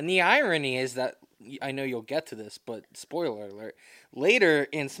 And the irony is that, I know you'll get to this, but spoiler alert, later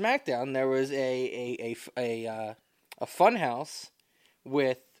in SmackDown, there was a funhouse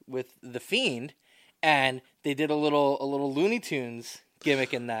with The Fiend, and they did a little Looney Tunes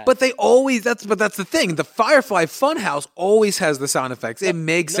gimmick in that. But they always, that's the thing. The Firefly Funhouse always has the sound effects. It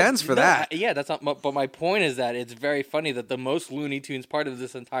makes sense for that. Yeah, that's not. But my point is that it's very funny that the most Looney Tunes part of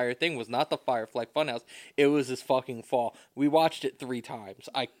this entire thing was not the Firefly Funhouse. It was this fucking fall. We watched it 3 times.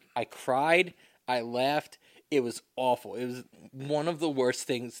 I cried. I laughed. It was awful. It was one of the worst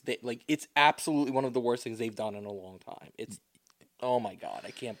things. It's absolutely one of the worst things they've done in a long time. It's. Oh my God,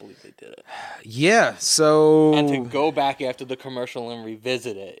 I can't believe they did it. Yeah, so... And to go back after the commercial and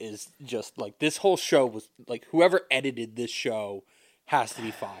revisit it is just, like, this whole show was, like, whoever edited this show has to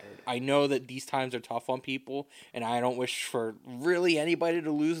be fired. I know that these times are tough on people, and I don't wish for really anybody to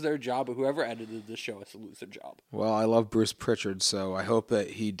lose their job, but whoever edited this show has to lose their job. Well, I love Bruce Pritchard, so I hope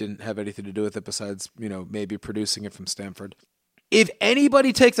that he didn't have anything to do with it besides, maybe producing it from Stanford. If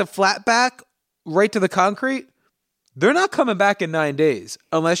anybody takes a flat back right to the concrete... They're not coming back in 9 days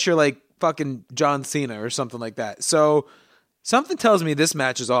unless you're like fucking John Cena or something like that. So something tells me this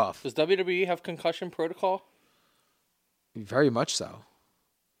match is off. Does WWE have concussion protocol? Very much so.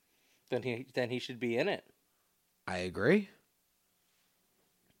 Then he should be in it. I agree.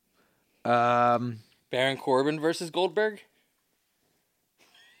 Baron Corbin versus Goldberg?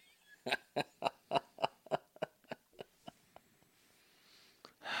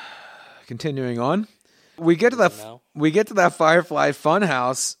 Continuing on. We get to that Firefly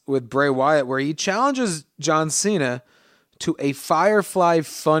Funhouse with Bray Wyatt where he challenges John Cena to a Firefly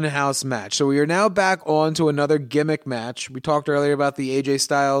Funhouse match. So we are now back on to another gimmick match. We talked earlier about the AJ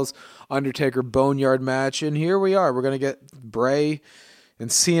Styles Undertaker Boneyard match, and here we are. We're going to get Bray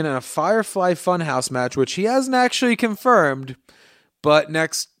and Cena in a Firefly Funhouse match, which he hasn't actually confirmed, but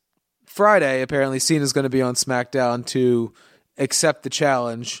next Friday, apparently Cena's going to be on SmackDown to accept the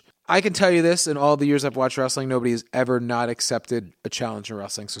challenge. I can tell you this, in all the years I've watched wrestling, nobody has ever not accepted a challenge in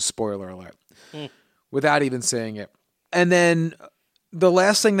wrestling, so spoiler alert. Without even saying it. And then the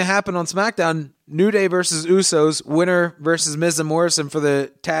last thing that happened on SmackDown, New Day versus Usos, winner versus Miz and Morrison for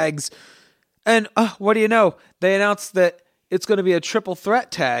the tags. And what do you know? They announced that it's going to be a triple threat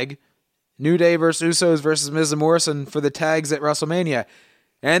tag, New Day versus Usos versus Miz and Morrison for the tags at WrestleMania.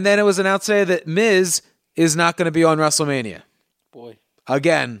 And then it was announced today that Miz is not going to be on WrestleMania. Boy.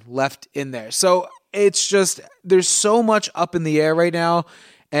 Again, left in there. So it's just, there's so much up in the air right now.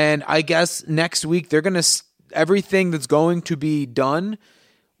 And I guess next week they're going to, everything that's going to be done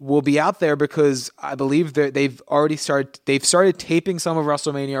will be out there because I believe that they've started taping some of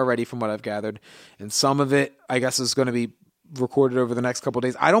WrestleMania already from what I've gathered. And some of it, I guess, is going to be recorded over the next couple of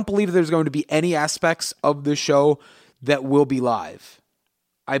days. I don't believe there's going to be any aspects of the show that will be live.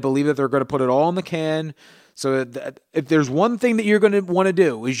 I believe that they're going to put it all in the can. So if there's one thing that you're going to want to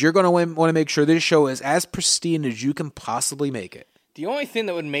do is you're going to want to make sure this show is as pristine as you can possibly make it. The only thing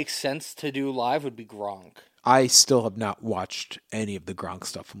that would make sense to do live would be Gronk. I still have not watched any of the Gronk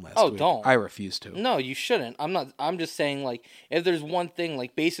stuff from last week. Don't. I refuse to. No, you shouldn't. I'm just saying, like, if there's one thing,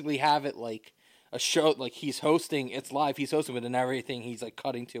 like, basically have it, like, a show like he's hosting, it's live, he's hosting, but then everything he's like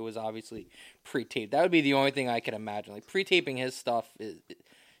cutting to is obviously pre-taped. That would be the only thing I can imagine. Like pre-taping his stuff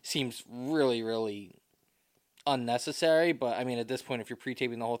seems really, really unnecessary. But I mean, at this point, if you're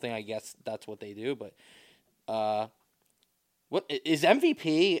pre-taping the whole thing, I guess that's what they do. But what is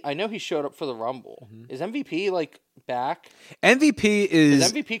MVP? I know he showed up for the Rumble. Is MVP like back?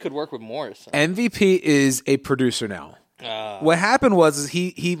 MVP could work with Morrison. MVP is a producer now. What happened was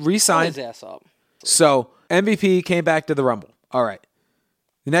he re-signed his ass up. So MVP came back to the Rumble. All right.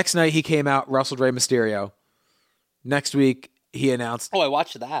 The next night he came out, wrestled Rey Mysterio. Next week he announced. Oh, I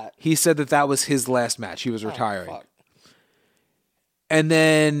watched that. He said that was his last match. He was retiring. Fuck. And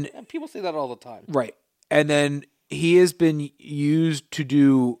then people say that all the time. Right. And then he has been used to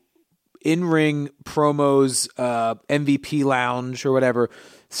do in-ring promos, MVP Lounge or whatever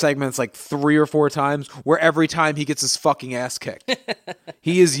segments like 3 or 4 times, where every time he gets his fucking ass kicked.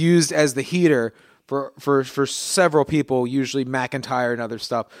 He is used as the heater for several people, usually McIntyre and other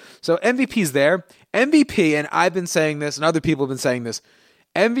stuff. So MVP's there. MVP, and I've been saying this, and other people have been saying this,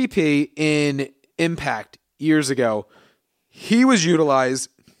 MVP in Impact years ago, he was utilized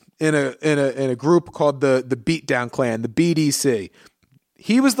in a group called the Beatdown Clan, the BDC.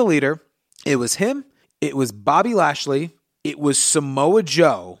 He was the leader. It was him. It was Bobby Lashley. It was Samoa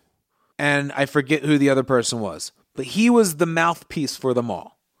Joe. And I forget who the other person was. But he was the mouthpiece for them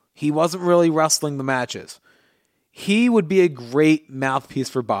all. He wasn't really wrestling the matches. He would be a great mouthpiece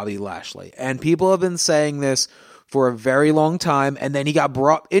for Bobby Lashley. And people have been saying this for a very long time. And then he got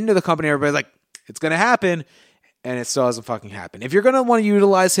brought into the company. Everybody's like, it's going to happen. And it still hasn't fucking happened. If you're going to want to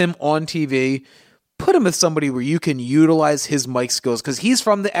utilize him on TV, put him with somebody where you can utilize his mic skills, because he's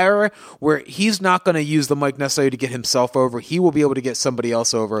from the era where he's not going to use the mic necessarily to get himself over. He will be able to get somebody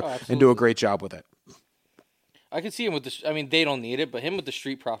else over and do a great job with it. I can see him with the. I mean, they don't need it, but him with the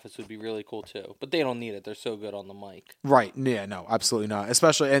Street Profits would be really cool too. But they don't need it; they're so good on the mic. Right? Yeah. No. Absolutely not.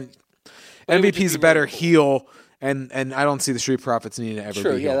 Especially and MVP's a better heel, and I don't see the Street Profits needing to ever.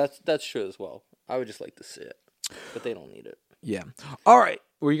 True. Be Yeah, heel. that's true as well. I would just like to see it, but they don't need it. Yeah. All right.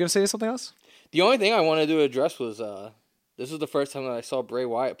 Were you going to say something else? The only thing I wanted to address was this was the first time that I saw Bray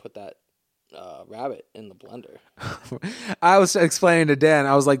Wyatt put that rabbit in the blender. I was explaining to Dan.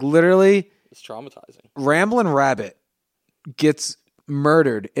 I was like, literally. It's traumatizing. Ramblin' Rabbit gets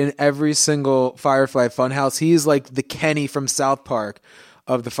murdered in every single Firefly Funhouse. He's like the Kenny from South Park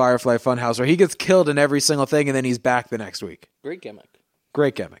of the Firefly Funhouse, where he gets killed in every single thing, and then he's back the next week. Great gimmick.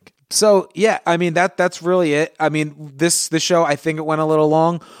 Great gimmick. So, yeah, I mean, that's really it. I mean, this show, I think it went a little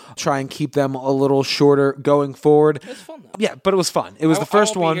long. I'll try and keep them a little shorter going forward. It's fun, though. Yeah, but it was fun. It was the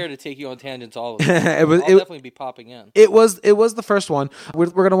first one. I won't be here to take you on tangents all of the time. I'll definitely be popping in. It was the first one. We're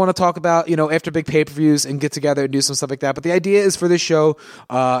going to want to talk about, after big pay-per-views and get together and do some stuff like that. But the idea is for this show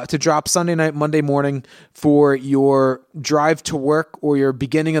to drop Sunday night, Monday morning for your drive to work or your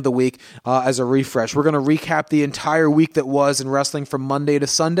beginning of the week as a refresh. We're going to recap the entire week that was in wrestling from Monday to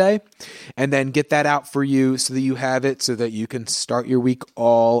Sunday, and then get that out for you so that you have it so that you can start your week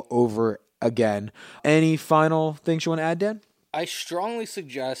all over again. Any final things you want to add, Dan? I strongly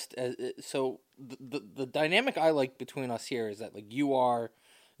suggest, the dynamic I like between us here is that, like, you are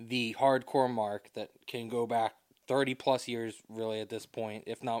the hardcore Mark that can go back 30 plus years really at this point,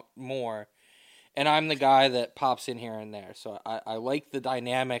 if not more, and I'm the guy that pops in here and there. So I like the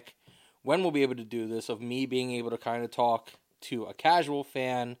dynamic when we'll be able to do this of me being able to kind of talk to a casual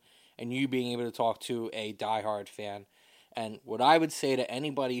fan and you being able to talk to a diehard fan. And what I would say to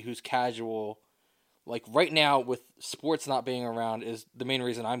anybody who's casual, like right now with sports not being around, is the main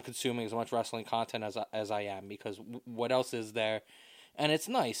reason I'm consuming as much wrestling content as I am, because what else is there? And it's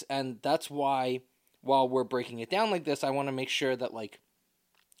nice. And that's why, while we're breaking it down like this, I want to make sure that, like,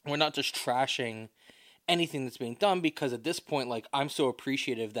 we're not just trashing anything that's being done, because at this point, like, I'm so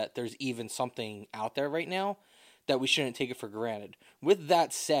appreciative that there's even something out there right now that we shouldn't take it for granted. With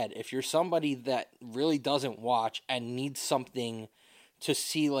that said, if you're somebody that really doesn't watch and needs something to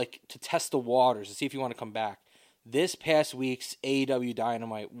see, like, to test the waters, to see if you want to come back, this past week's AEW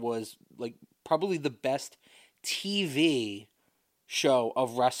Dynamite was, like, probably the best TV show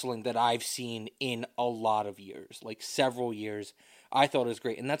of wrestling that I've seen in a lot of years, like several years. I thought it was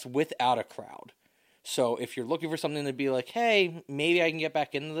great, and that's without a crowd. So if you're looking for something to be like, hey, maybe I can get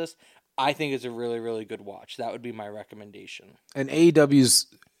back into this, I think it's a really, really good watch. That would be my recommendation. And AEW's,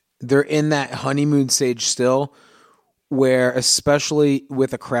 they're in that honeymoon stage still, where especially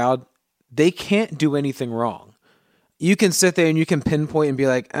with a crowd, they can't do anything wrong. You can sit there and you can pinpoint and be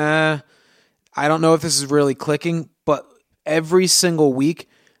like, I don't know if this is really clicking, but every single week,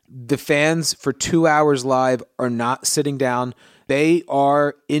 The fans for 2 hours live are not sitting down. They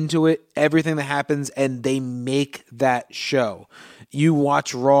are into it, everything that happens, and they make that show. You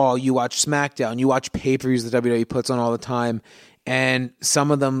watch Raw, you watch SmackDown, you watch pay-per-views that WWE puts on all the time, and some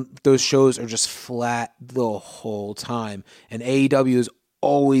of them, those shows are just flat the whole time. And AEW is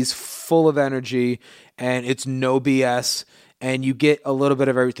always full of energy, and it's no BS. And you get a little bit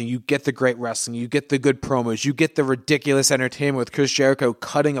of everything. You get the great wrestling. You get the good promos. You get the ridiculous entertainment with Chris Jericho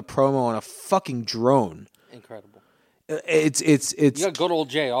cutting a promo on a fucking drone. Incredible. It's You got good old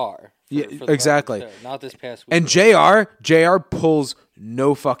JR. Yeah, exactly. Not this past week. And JR pulls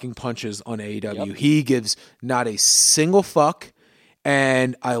no fucking punches on AEW. Yep. He gives not a single fuck,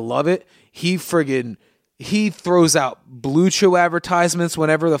 and I love it. He throws out Blue Chew advertisements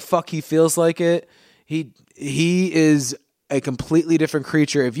whenever the fuck he feels like it. He is a completely different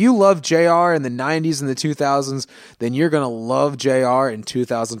creature. If you love JR in the 90s and the 2000s, then you're going to love JR in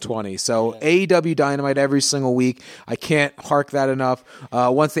 2020. So AEW Dynamite every single week. I can't hark that enough.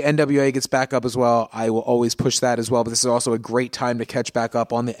 Once the NWA gets back up as well, I will always push that as well. But this is also a great time to catch back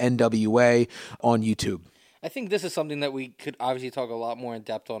up on the NWA on YouTube. I think this is something that we could obviously talk a lot more in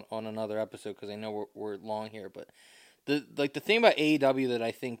depth on another episode because I know we're long here, but the thing about AEW that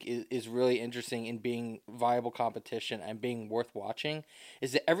I think is really interesting in being viable competition and being worth watching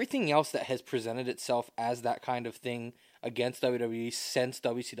is that everything else that has presented itself as that kind of thing against WWE since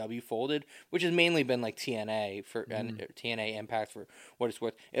WCW folded, which has mainly been like TNA and TNA Impact for what it's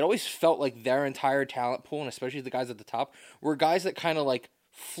worth. It always felt like their entire talent pool, and especially the guys at the top, were guys that kind of like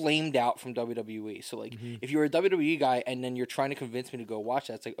flamed out from WWE. So like if you're a WWE guy and then you're trying to convince me to go watch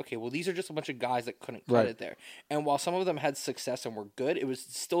that, it's like, okay, well, these are just a bunch of guys that couldn't cut it there. And while some of them had success and were good, it was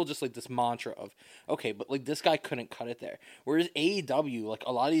still just like this mantra of, okay, but like this guy couldn't cut it there. Whereas AEW, like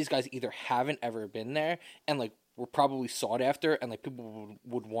a lot of these guys either haven't ever been there and like were probably sought after and like people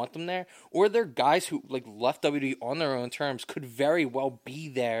would want them there, or they're guys who like left WWE on their own terms, could very well be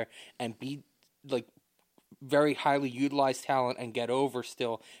there and be like very highly utilized talent and get over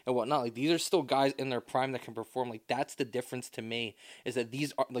still and whatnot. Like these are still guys in their prime that can perform. Like that's the difference to me, is that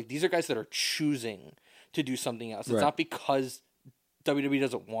these are guys that are choosing to do something else. It's not because WWE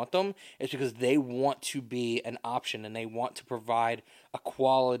doesn't want them. It's because they want to be an option and they want to provide a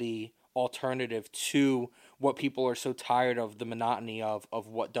quality alternative to what people are so tired of, the monotony of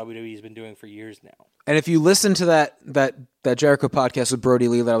what WWE has been doing for years now. And if you listen to that Jericho podcast with Brody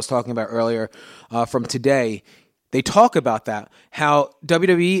Lee that I was talking about earlier from today, they talk about that, how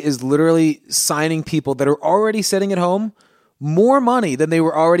WWE is literally signing people that are already sitting at home more money than they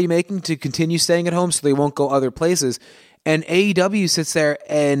were already making to continue staying at home so they won't go other places. And AEW sits there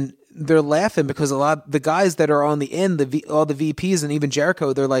and they're laughing because a lot of the guys that are on the end, all the VPs and even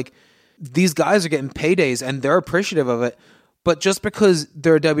Jericho, they're like, these guys are getting paydays and they're appreciative of it. But just because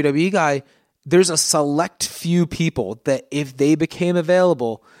they're a WWE guy, there's a select few people that if they became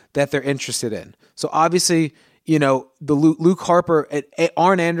available that they're interested in. So obviously, you know, the Luke Harper,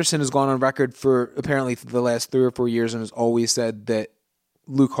 Arn Anderson has gone on record for apparently the last 3 or 4 years and has always said that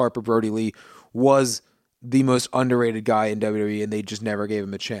Luke Harper, Brody Lee, was the most underrated guy in WWE and they just never gave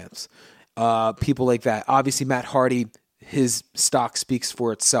him a chance. People like that. Obviously, Matt Hardy, his stock speaks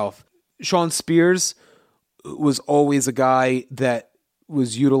for itself. Shawn Spears was always a guy that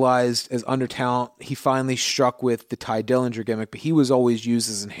was utilized as under talent. He finally struck with the Ty Dillinger gimmick, but he was always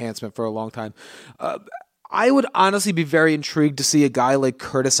used as enhancement for a long time. I would honestly be very intrigued to see a guy like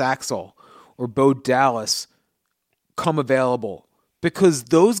Curtis Axel or Bo Dallas come available because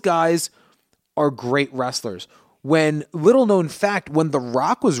those guys are great wrestlers. When, little known fact, when The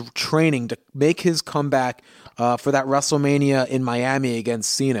Rock was training to make his comeback for that WrestleMania in Miami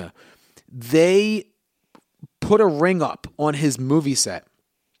against Cena, they put a ring up on his movie set.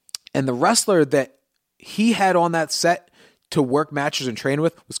 And the wrestler that he had on that set to work matches and train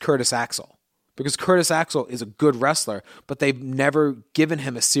with was Curtis Axel. Because Curtis Axel is a good wrestler, but they've never given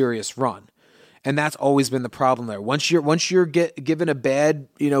him a serious run. And that's always been the problem there. Once you're given a bad,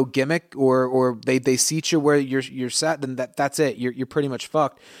 gimmick or they seat you where you're set, then that's it. You're pretty much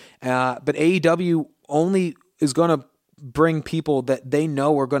fucked. But AEW only is going to bring people that they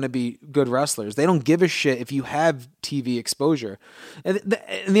know are going to be good wrestlers. They don't give a shit if you have TV exposure. And at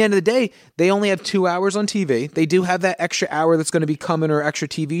the end of the day, they only have 2 hours on TV. They do have that extra hour that's going to be coming or extra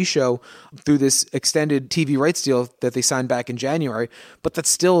TV show through this extended TV rights deal that they signed back in January. But that's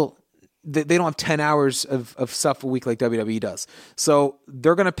still, they don't have 10 hours of stuff a week like WWE does. So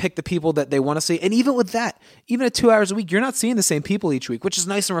they're going to pick the people that they want to see. And even with that, even at 2 hours a week, you're not seeing the same people each week, which is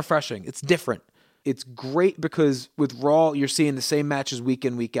nice and refreshing. It's different. It's great because with Raw, you're seeing the same matches week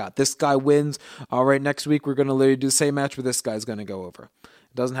in, week out. This guy wins. All right, next week we're going to literally do the same match where this guy's going to go over.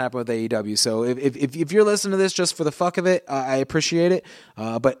 It doesn't happen with AEW. So if you're listening to this just for the fuck of it, I appreciate it.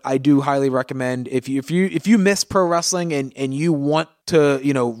 But I do highly recommend if you miss pro wrestling and you want to,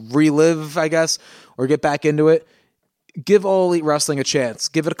 relive, I guess, or get back into it, give All Elite Wrestling a chance.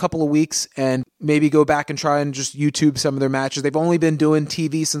 Give it a couple of weeks and maybe go back and try and just YouTube some of their matches. They've only been doing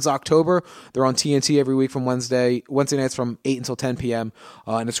TV since October. They're on TNT every week from Wednesday nights from 8 until 10 p.m.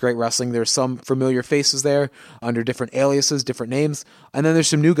 And it's great wrestling. There's some familiar faces there under different aliases, different names. And then there's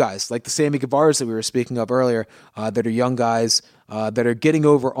some new guys like the Sammy Guevaras that we were speaking of earlier that are young guys that are getting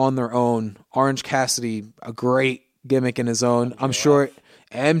over on their own. Orange Cassidy, a great gimmick in his own. I'm sure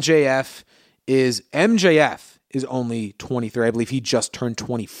MJF is is only 23. I believe he just turned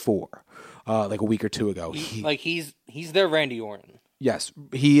 24 like a week or two ago. He's their Randy Orton. Yes,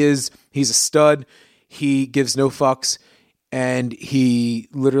 he is. He's a stud. He gives no fucks, and he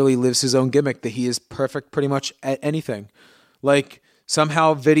literally lives his own gimmick that he is perfect pretty much at anything. Like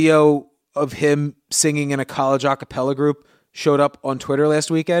somehow video of him singing in a college a cappella group showed up on Twitter last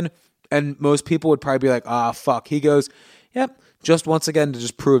weekend, and most people would probably be like, fuck. He goes, yep, just once again to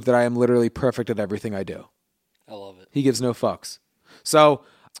just prove that I am literally perfect at everything I do. I love it. He gives no fucks. So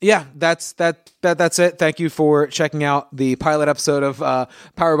yeah, that's it. Thank you for checking out the pilot episode of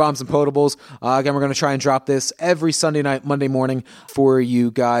Power Bombs and Potables. Again, we're going to try and drop this every Sunday night, Monday morning for you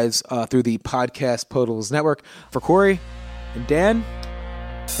guys through the Podcast Potables Network. For Corey and Dan,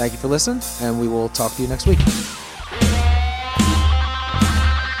 thank you for listening, and we will talk to you next week.